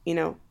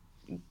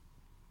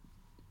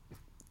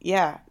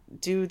 yeah,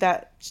 do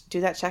that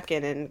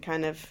check-in and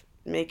kind of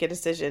make a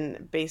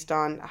decision based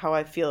on how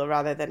I feel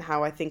rather than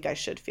how I think I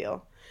should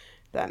feel.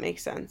 If that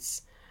makes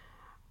sense.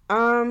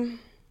 Yeah,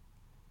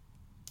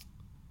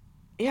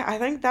 I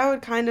think that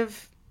would kind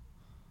of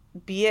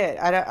be it.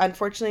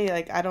 Unfortunately,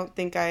 like, I don't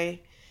think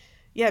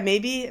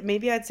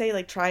maybe I'd say,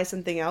 like, try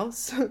something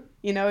else.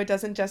 It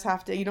doesn't just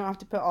you don't have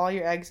to put all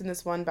your eggs in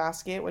this one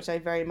basket, which I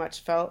very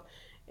much felt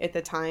at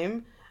the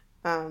time.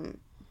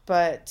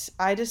 But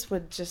I just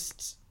would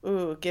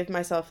give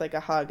myself, like, a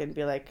hug and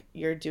be like,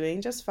 you're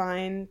doing just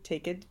fine.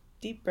 Take a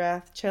deep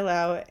breath, chill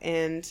out,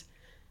 and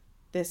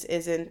this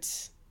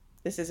isn't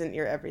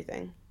your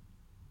everything.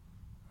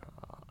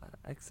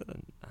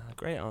 Excellent.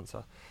 Great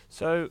answer.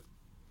 So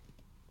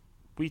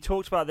we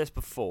talked about this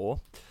before,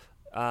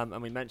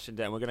 and we mentioned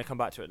it, and we're going to come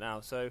back to it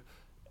now. So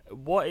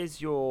what is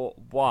your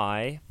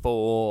why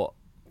for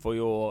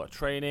your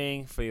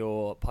training, for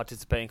your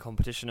participating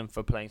competition, and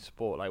for playing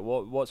sport? Like,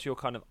 what's your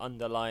kind of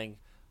underlying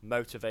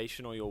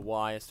motivation, or your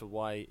why as to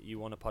why you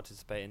want to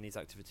participate in these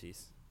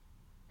activities?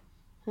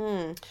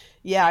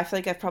 Yeah, I feel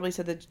like I've probably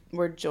said the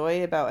word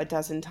joy about a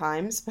dozen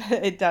times, but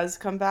it does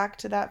come back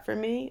to that for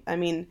me. I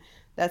mean,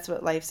 that's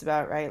what life's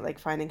about, right? Like,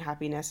 finding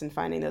happiness and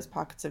finding those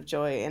pockets of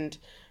joy. And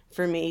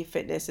for me,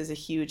 fitness is a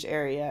huge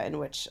area in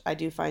which I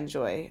do find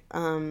joy.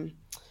 And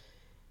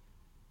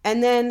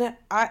then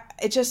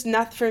it just,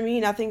 not for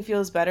me, nothing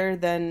feels better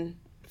than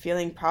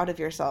feeling proud of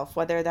yourself,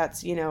 whether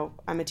that's,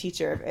 I'm a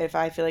teacher. If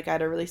I feel like I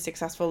had a really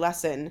successful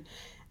lesson,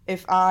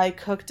 if I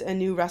cooked a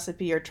new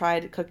recipe or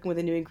tried cooking with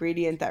a new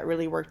ingredient that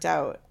really worked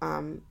out,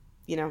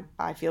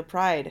 I feel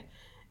pride.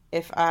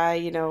 if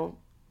I,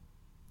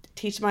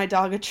 teach my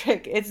dog a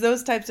trick. It's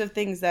those types of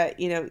things that,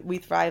 we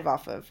thrive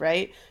off of,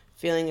 right?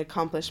 Feeling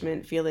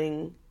accomplishment,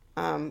 feeling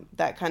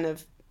that kind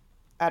of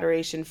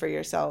adoration for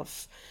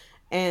yourself.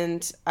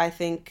 And I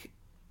think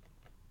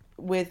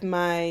with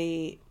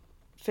my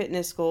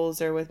fitness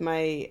goals or with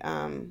my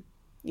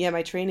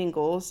my training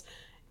goals,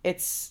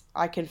 it's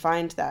I can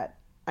find that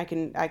I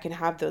can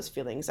have those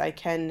feelings. I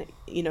can,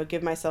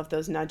 give myself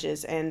those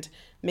nudges and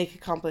make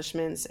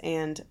accomplishments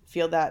and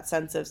feel that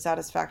sense of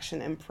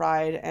satisfaction and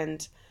pride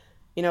and,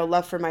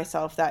 love for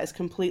myself that is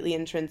completely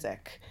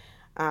intrinsic,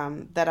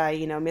 that I,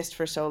 missed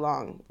for so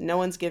long. No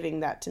one's giving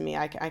that to me.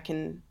 I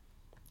can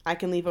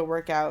leave a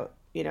workout,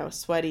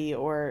 sweaty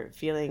or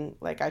feeling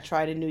like I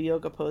tried a new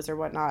yoga pose or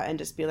whatnot and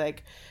just be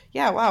like,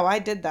 yeah, wow, I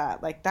did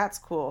that. Like, that's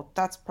cool.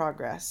 That's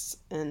progress.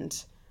 And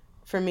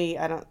for me,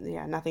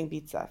 nothing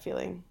beats that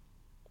feeling.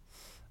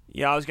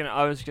 Yeah, I was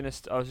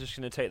just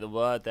gonna take the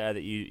word there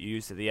that you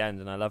used at the end,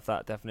 and I love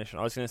that definition.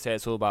 I was gonna say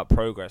it's all about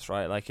progress,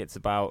 right? Like it's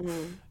about,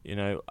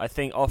 Mm. I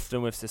think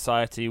often with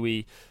society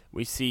we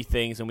see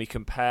things and we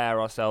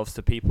compare ourselves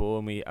to people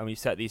and we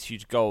set these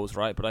huge goals,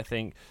 right? But I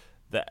think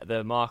that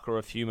the marker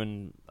of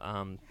human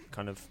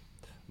kind of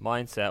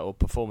mindset or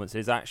performance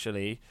is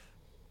actually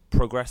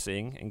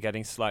progressing and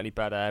getting slightly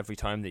better every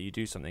time that you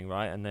do something,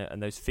 right?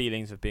 And those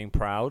feelings of being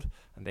proud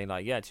and being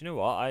like, yeah, do you know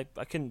what?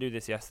 I couldn't do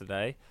this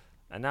yesterday,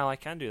 and now I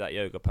can do that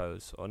yoga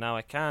pose, or now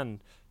I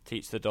can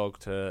teach the dog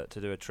to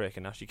do a trick,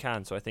 and now she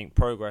can. So I think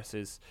progress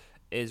is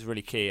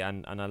really key,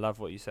 and I love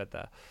what you said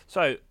there.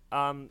 So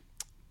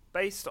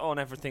based on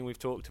everything we've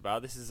talked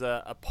about, this is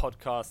a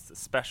podcast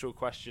special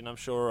question. I'm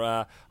sure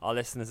our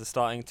listeners are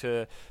starting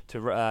to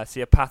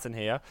see a pattern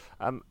here.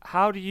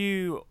 How do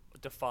you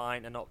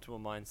define an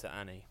optimal mindset,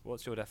 Annie?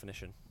 What's your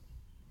definition?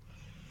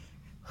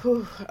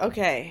 Whew,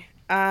 okay.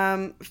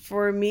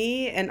 For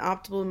me, an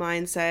optimal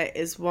mindset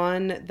is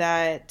one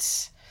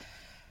that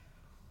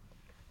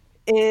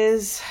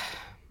is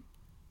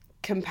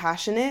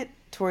compassionate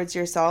towards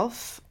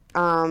yourself,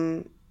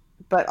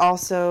 but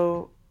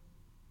also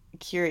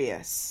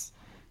curious.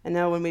 I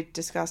know when we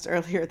discussed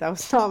earlier that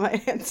was not my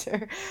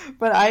answer,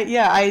 but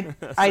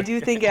I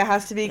do think it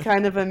has to be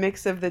kind of a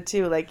mix of the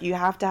two. Like you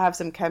have to have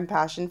some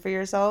compassion for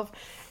yourself,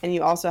 and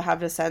you also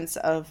have a sense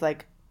of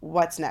like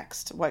what's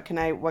next. What can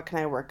I work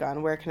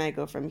on? Where can I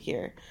go from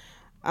here?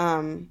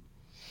 Um,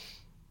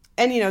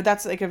 and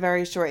that's like a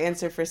very short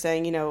answer for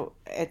saying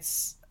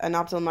it's an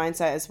optimal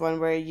mindset is one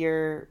where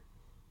you're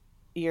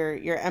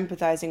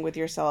empathizing with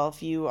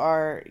yourself. You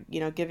are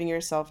giving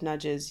yourself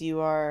nudges. You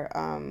are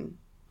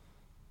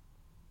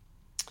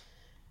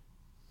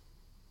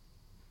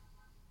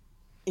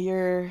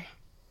you're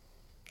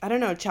I don't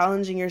know,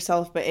 challenging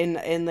yourself, but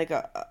in like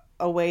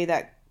a way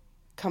that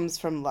comes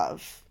from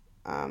love.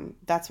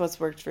 That's what's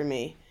worked for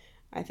me.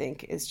 I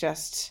think is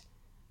just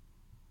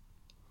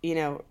you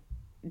know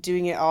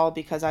doing it all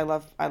because I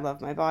love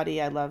my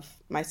body. I love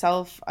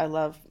myself. I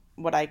love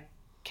what I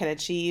can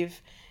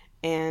achieve,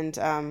 and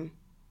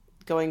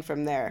going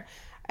from there.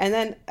 And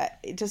then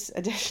just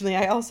additionally,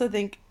 I also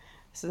think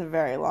this is a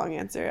very long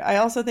answer. I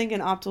also think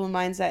an optimal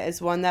mindset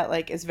is one that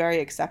like is very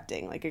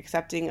accepting, like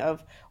accepting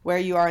of where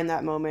you are in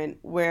that moment,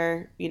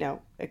 where,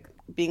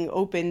 being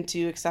open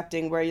to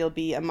accepting where you'll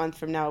be a month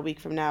from now, a week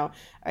from now,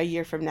 a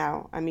year from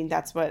now. I mean,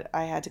 that's what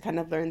I had to kind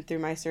of learn through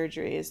my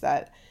surgery is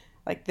that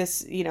like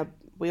this,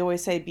 we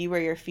always say be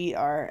where your feet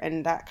are,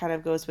 and that kind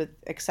of goes with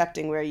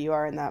accepting where you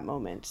are in that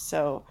moment.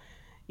 So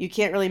you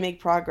can't really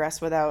make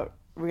progress without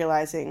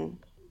realizing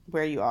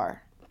where you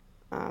are.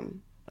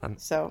 Um, Um,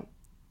 so,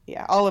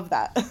 yeah, all of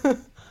that.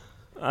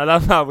 I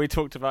love how we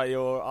talked about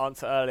your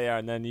answer earlier,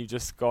 and then you've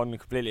just gone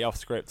completely off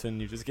script,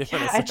 and you've just given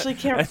Yeah, us a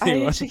I new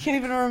one. actually can't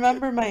even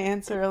remember my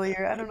answer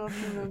earlier. I don't know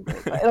if you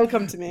remember, but it'll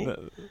come to me.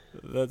 That-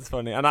 That's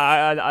funny, and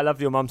I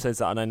love your mum says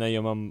that, and I know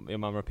your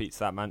mum repeats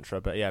that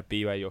mantra. But yeah,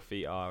 be where your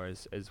feet are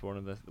is one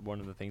of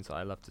the things that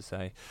I love to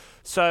say.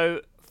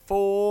 So,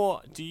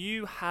 do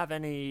you have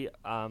any?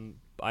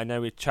 I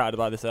know we chatted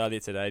about this earlier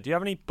today. Do you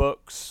have any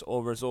books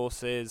or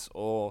resources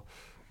or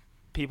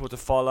people to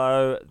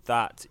follow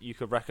that you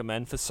could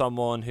recommend for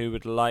someone who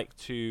would like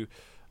to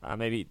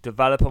maybe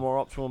develop a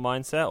more optimal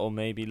mindset or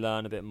maybe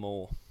learn a bit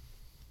more?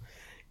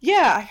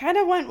 Yeah, I kind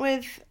of went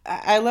with.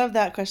 I love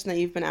that question that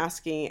you've been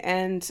asking,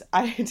 and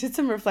I did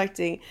some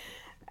reflecting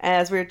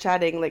as we were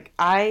chatting. Like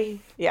I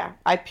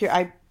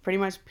pretty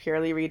much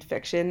purely read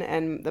fiction,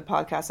 and the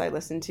podcasts I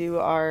listen to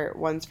are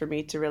ones for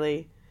me to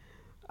really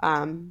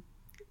um,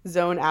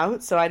 zone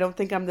out. So I don't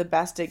think I'm the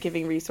best at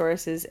giving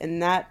resources in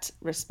that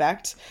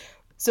respect.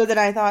 So then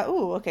I thought,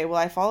 oh, okay, well,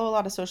 I follow a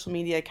lot of social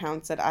media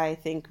accounts that I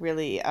think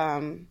really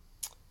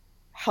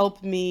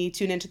help me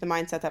tune into the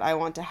mindset that I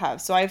want to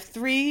have. So I have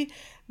three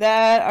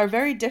that are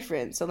very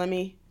different. So let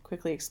me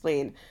quickly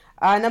explain.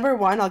 Number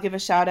one, I'll give a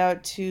shout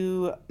out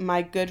to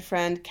my good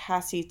friend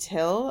Cassie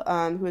Till,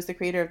 who is the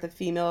creator of the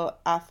Female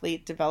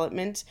Athlete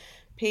Development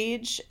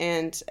page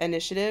and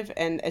initiative.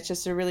 And it's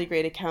just a really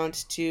great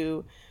account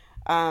to,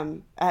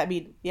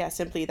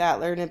 simply that,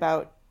 learn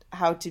about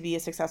how to be a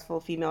successful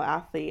female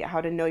athlete,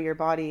 how to know your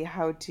body,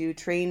 how to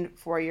train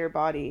for your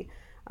body.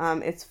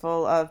 It's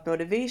full of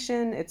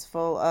motivation. It's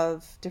full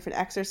of different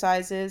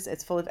exercises.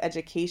 It's full of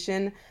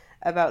education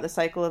about the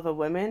cycle of a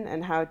woman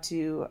and how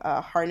to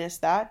harness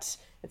that.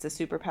 It's a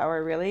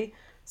superpower, really.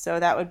 So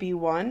that would be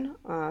one,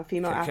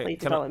 female athlete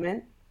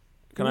development.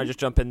 Can I just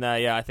jump in there?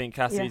 Yeah, I think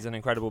Cassie's Yeah. an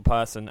incredible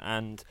person,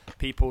 and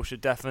people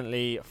should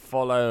definitely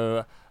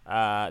follow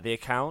the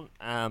account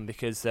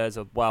because there's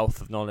a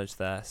wealth of knowledge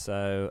there.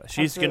 So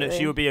she's gonna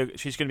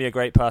be a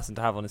great person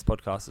to have on this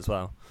podcast as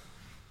well.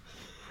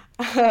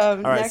 All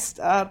right. Next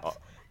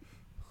up,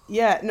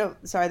 yeah, no,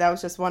 sorry, that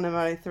was just one of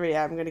my three.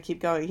 I'm gonna keep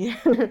going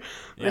here.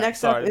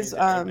 Next up is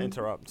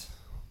interrupt.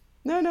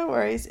 No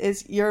worries.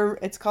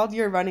 It's called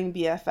Your Running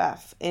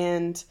BFF,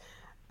 and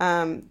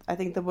I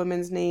think the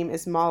woman's name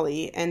is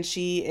Molly, and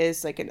she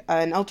is like an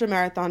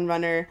ultramarathon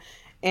runner,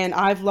 and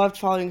I've loved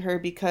following her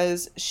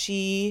because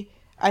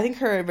I think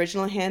her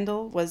original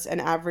handle was an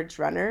average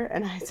runner,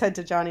 and I said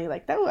to Johnny,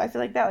 like, no, I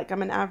feel like that, like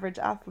I'm an average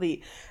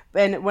athlete.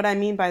 And what I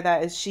mean by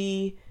that is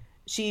she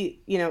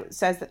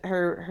says that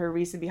her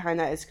reason behind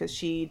that is because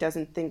she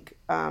doesn't think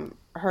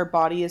her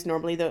body is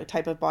normally the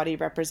type of body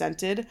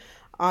represented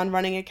on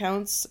running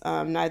accounts.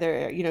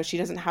 Neither, she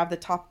doesn't have the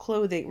top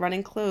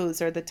running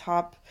clothes, or the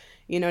top,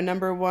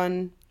 number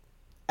one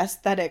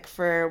aesthetic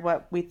for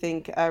what we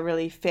think a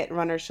really fit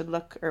runner should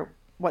look, or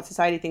what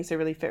society thinks a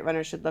really fit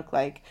runner should look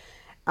like.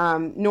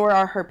 Nor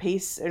are her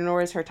pace, or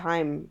nor is her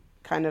time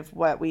kind of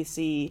what we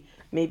see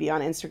maybe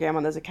on Instagram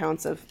on those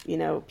accounts of,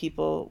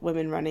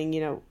 women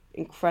running,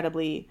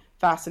 incredibly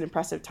fast and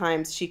impressive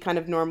times. She kind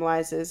of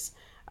normalizes,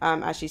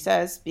 as she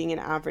says, being an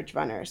average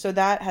runner. So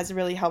that has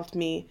really helped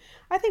me,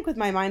 I think, with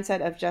my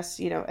mindset of just,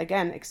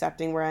 again,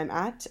 accepting where I'm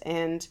at,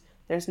 and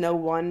there's no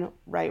one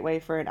right way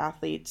for an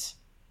athlete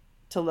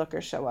to look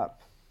or show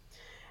up.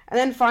 And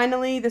then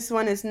finally, this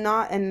one is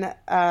not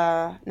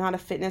a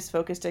fitness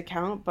focused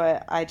account,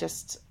 but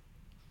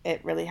it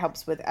really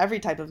helps with every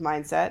type of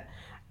mindset.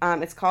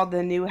 It's called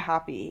the New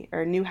Happy,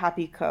 or New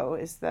Happy Co.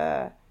 is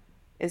the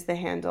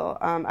handle.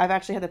 I've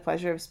actually had the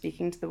pleasure of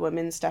speaking to the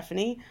woman,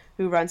 Stephanie,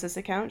 who runs this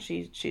account.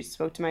 She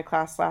spoke to my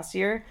class last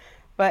year,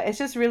 but it's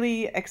just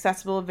really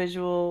accessible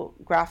visual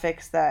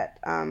graphics that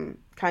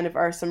kind of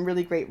are some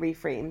really great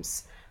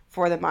reframes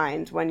for the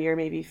mind when you're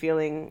maybe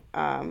feeling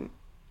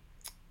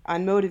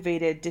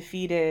unmotivated,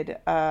 defeated,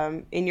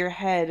 in your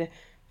head,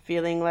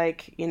 feeling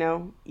like,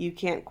 you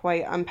can't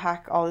quite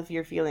unpack all of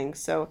your feelings.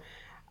 So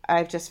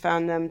I've just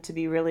found them to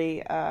be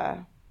really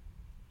a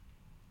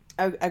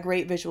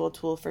great visual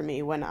tool for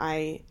me when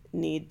I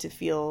need to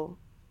feel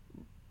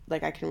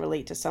like I can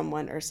relate to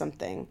someone or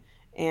something,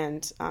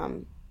 and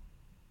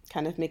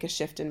kind of make a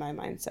shift in my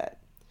mindset.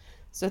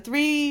 So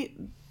three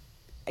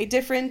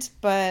different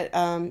but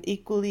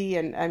equally,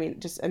 and I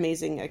mean, just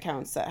amazing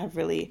accounts that have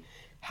really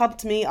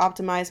helped me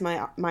optimize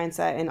my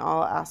mindset in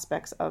all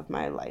aspects of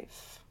my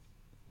life.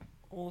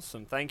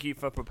 Awesome. Thank you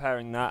for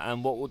preparing that.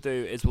 And what we'll do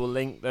is we'll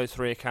link those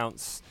three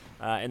accounts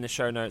in the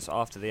show notes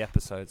after the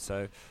episode.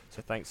 So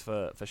thanks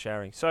for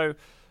sharing. So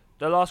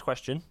the last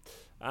question,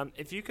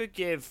 if you could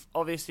give,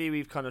 obviously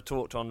we've kind of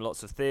talked on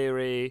lots of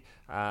theory,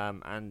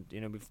 and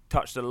we've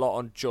touched a lot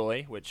on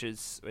joy, which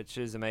is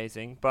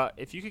amazing. But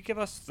if you could give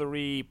us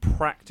 3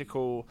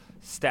 practical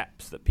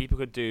steps that people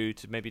could do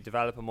to maybe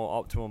develop a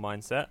more optimal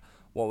mindset,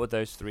 what would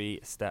those 3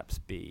 steps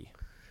be?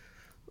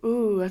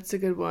 Ooh, that's a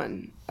good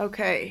one.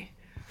 Okay.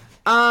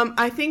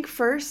 I think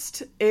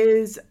first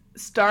is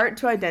start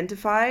to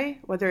identify,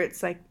 whether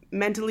it's like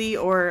mentally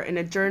or in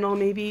a journal,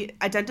 maybe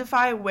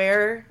identify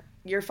where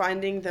you're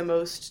finding the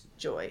most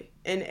joy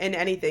in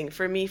anything.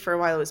 For me, for a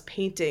while, it was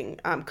painting.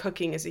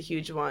 Cooking is a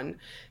huge one.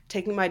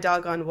 Taking my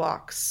dog on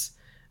walks,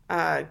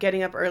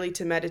 getting up early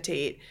to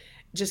meditate.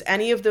 Just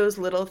any of those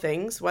little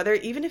things,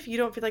 even if you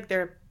don't feel like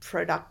they're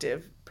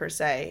productive per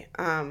se,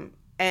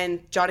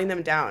 and jotting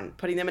them down,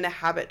 putting them in a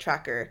habit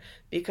tracker,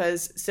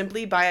 because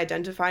simply by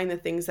identifying the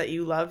things that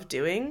you love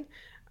doing,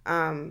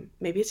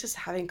 maybe it's just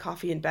having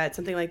coffee in bed,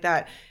 something like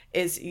that,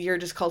 you're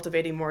just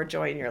cultivating more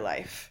joy in your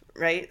life,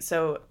 right?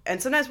 So,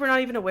 and sometimes we're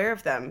not even aware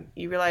of them.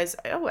 You realize,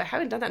 oh, I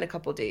haven't done that in a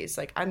couple of days.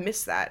 Like, I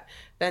miss that.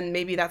 Then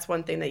maybe that's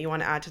one thing that you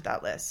want to add to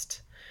that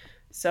list.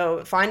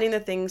 So finding the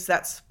things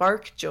that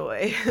spark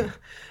joy.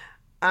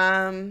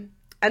 And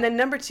then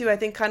number 2, I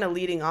think kind of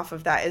leading off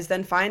of that is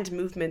then find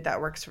movement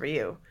that works for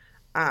you.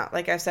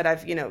 Like I've said,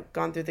 I've,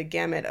 gone through the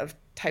gamut of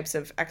types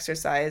of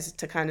exercise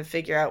to kind of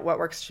figure out what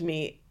works for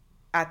me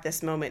at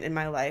this moment in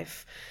my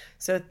life.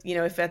 So,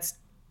 if it's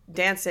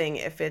dancing,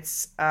 if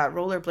it's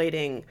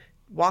rollerblading,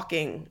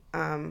 walking,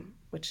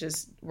 which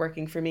is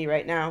working for me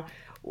right now,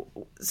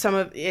 some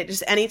of it,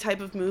 just any type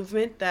of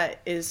movement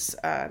that is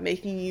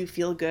making you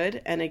feel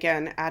good. And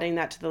again, adding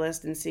that to the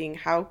list and seeing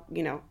how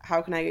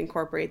can I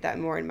incorporate that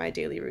more in my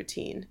daily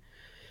routine.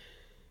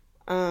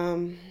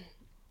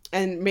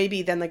 And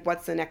maybe then, like,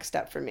 what's the next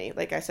step for me?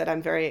 Like I said,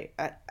 I'm very,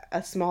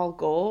 a small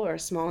goal or a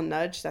small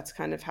nudge. That's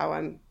kind of how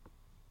I'm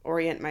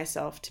orient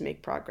myself to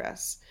make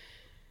progress.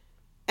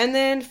 And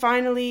then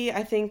finally,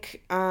 I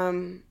think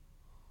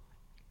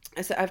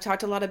I've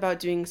talked a lot about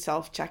doing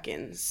self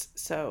check-ins.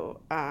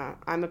 So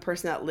I'm a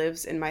person that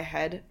lives in my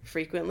head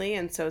frequently,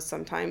 and so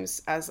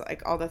sometimes as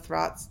like all the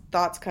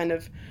thoughts kind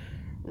of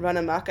run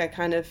amok, I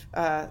kind of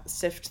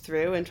sift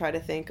through and try to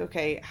think,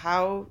 okay,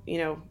 how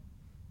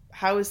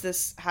is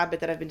this habit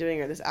that I've been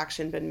doing or this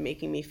action been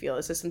making me feel?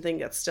 Is this something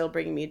that's still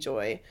bringing me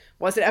joy?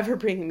 Was it ever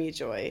bringing me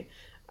joy?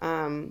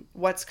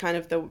 What's kind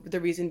of the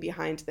reason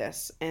behind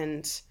this,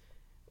 and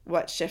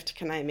what shift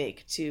can I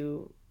make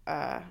to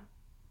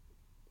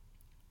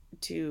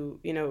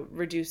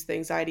reduce the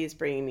anxiety it's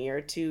bringing me,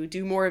 or to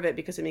do more of it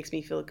because it makes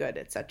me feel good,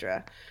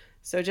 etc.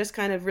 So just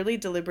kind of really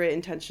deliberate,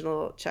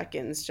 intentional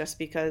check-ins, just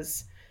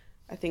because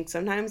I think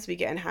sometimes we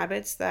get in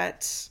habits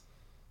that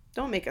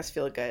don't make us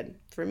feel good.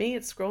 For me,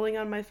 it's scrolling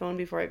on my phone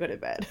before I go to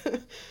bed.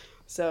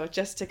 So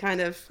just to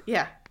kind of,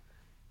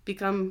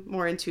 become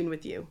more in tune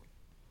with you.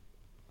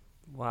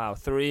 Wow,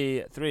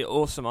 three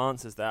awesome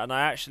answers there. And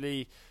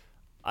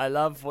I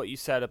love what you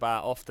said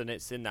about often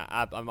it's in that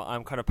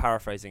I'm kind of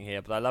paraphrasing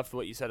here, but I love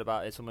what you said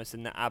about it's almost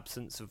in the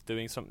absence of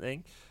doing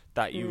something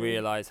that you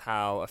realize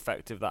how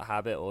effective that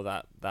habit or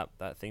that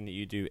thing that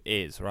you do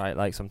is, right?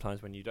 Like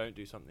sometimes when you don't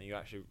do something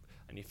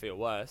and you feel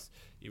worse,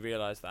 you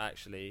realize that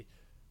actually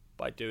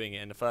by doing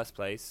it in the first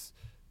place,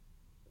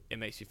 it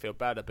makes you feel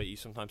better, but you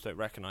sometimes don't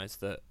recognize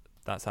that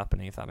that's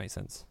happening, if that makes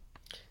sense.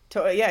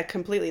 Yeah,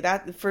 completely.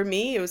 That for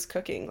me, it was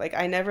cooking. Like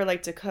I never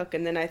liked to cook,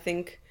 and then I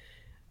think,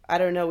 I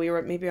don't know, we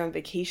were maybe on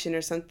vacation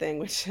or something,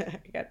 which I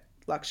got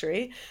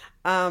luxury.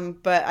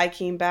 But I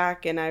came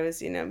back and I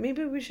was,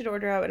 maybe we should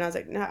order out. And I was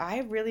like, no, I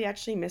really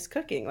actually miss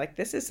cooking. Like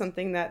this is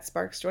something that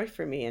sparks joy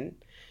for me. And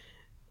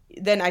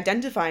then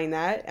identifying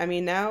that, I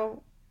mean,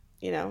 now,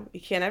 you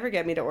can't ever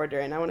get me to order,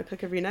 and I want to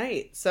cook every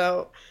night.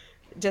 So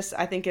just,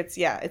 I think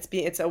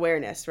it's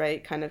awareness,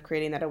 right? Kind of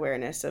creating that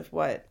awareness of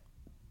what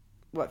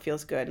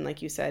feels good. And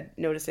like you said,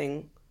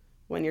 noticing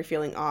when you're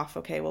feeling off,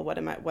 okay, well, what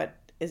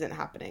isn't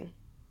happening?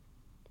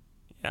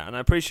 Yeah, and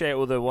I appreciate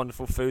all the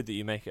wonderful food that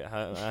you make at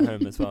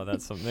home as well.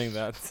 That's something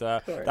that's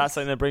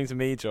something that brings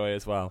me joy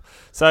as well.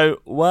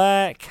 So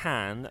where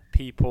can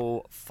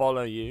people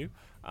follow you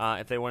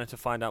if they wanted to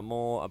find out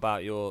more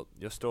about your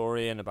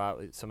story and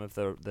about some of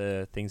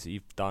the things that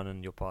you've done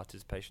and your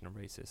participation in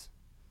races?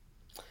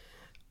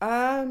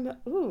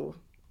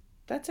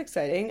 That's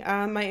exciting.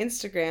 My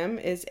Instagram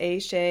is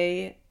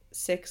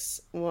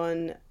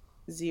ashea610,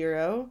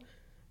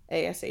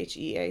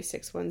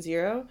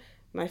 ASHEA610.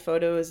 My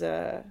photo is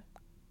a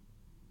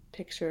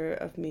picture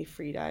of me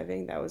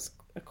freediving. That was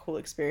a cool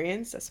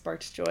experience that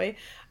sparked joy.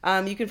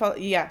 You can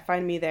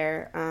find me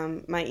there.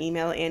 My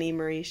email,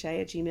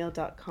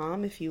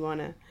 anniemarieshea@gmail.com, if you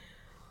want to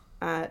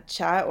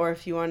chat, or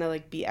if you want to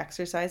like be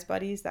exercise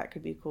buddies, that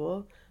could be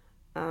cool.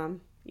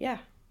 Perfect.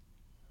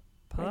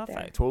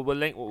 Right, Well,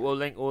 we'll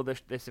link all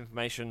this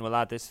information. We'll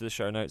add this to the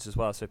show notes as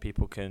well, so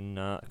people can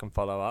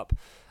follow up.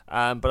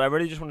 But I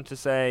really just wanted to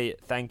say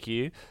thank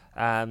you.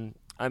 I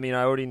mean,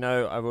 I already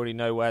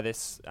know where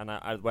this and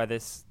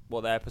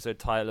what the episode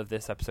title of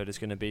this episode is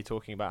going to be,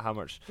 talking about how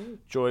much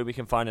joy we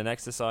can find in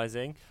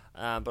exercising.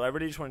 But I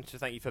really just wanted to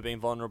thank you for being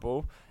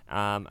vulnerable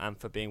and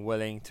for being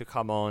willing to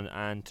come on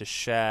and to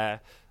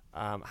share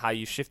how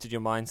you shifted your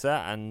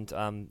mindset, and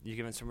you've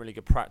given some really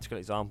good practical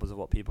examples of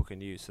what people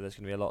can use. So there's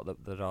going to be a lot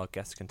that our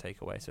guests can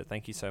take away. So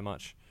thank you so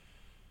much.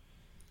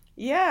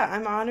 Yeah,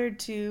 I'm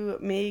honored to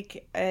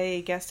make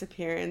a guest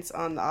appearance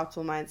on the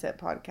Optimal Mindset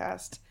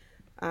podcast.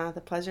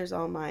 The pleasure's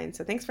all mine.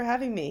 So thanks for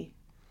having me.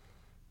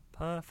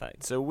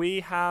 Perfect. So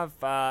we have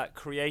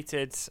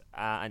created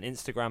an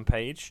Instagram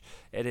page.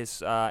 It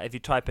is, if you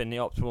type in the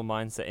Optimal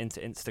Mindset into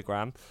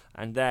Instagram,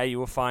 and there you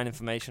will find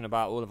information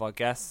about all of our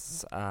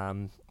guests,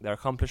 their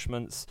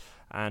accomplishments,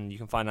 and you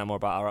can find out more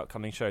about our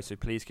upcoming show. So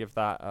please give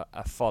that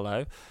a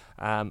follow.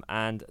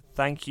 And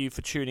thank you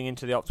for tuning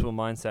into the Optimal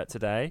Mindset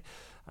today.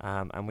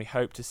 And we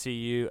hope to see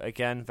you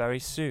again very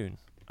soon.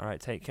 All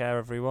right, take care,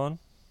 everyone.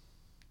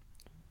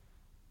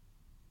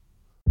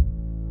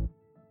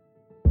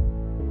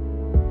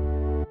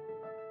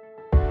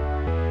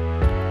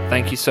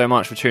 Thank you so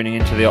much for tuning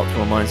into the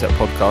Optimal Mindset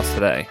podcast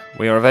today.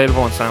 We are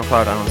available on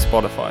SoundCloud and on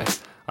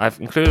Spotify.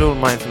 I've included all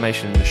my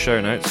information in the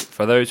show notes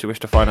for those who wish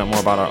to find out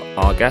more about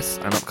our guests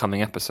and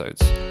upcoming episodes.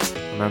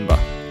 Remember,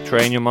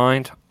 train your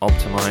mind,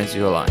 optimize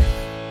your life.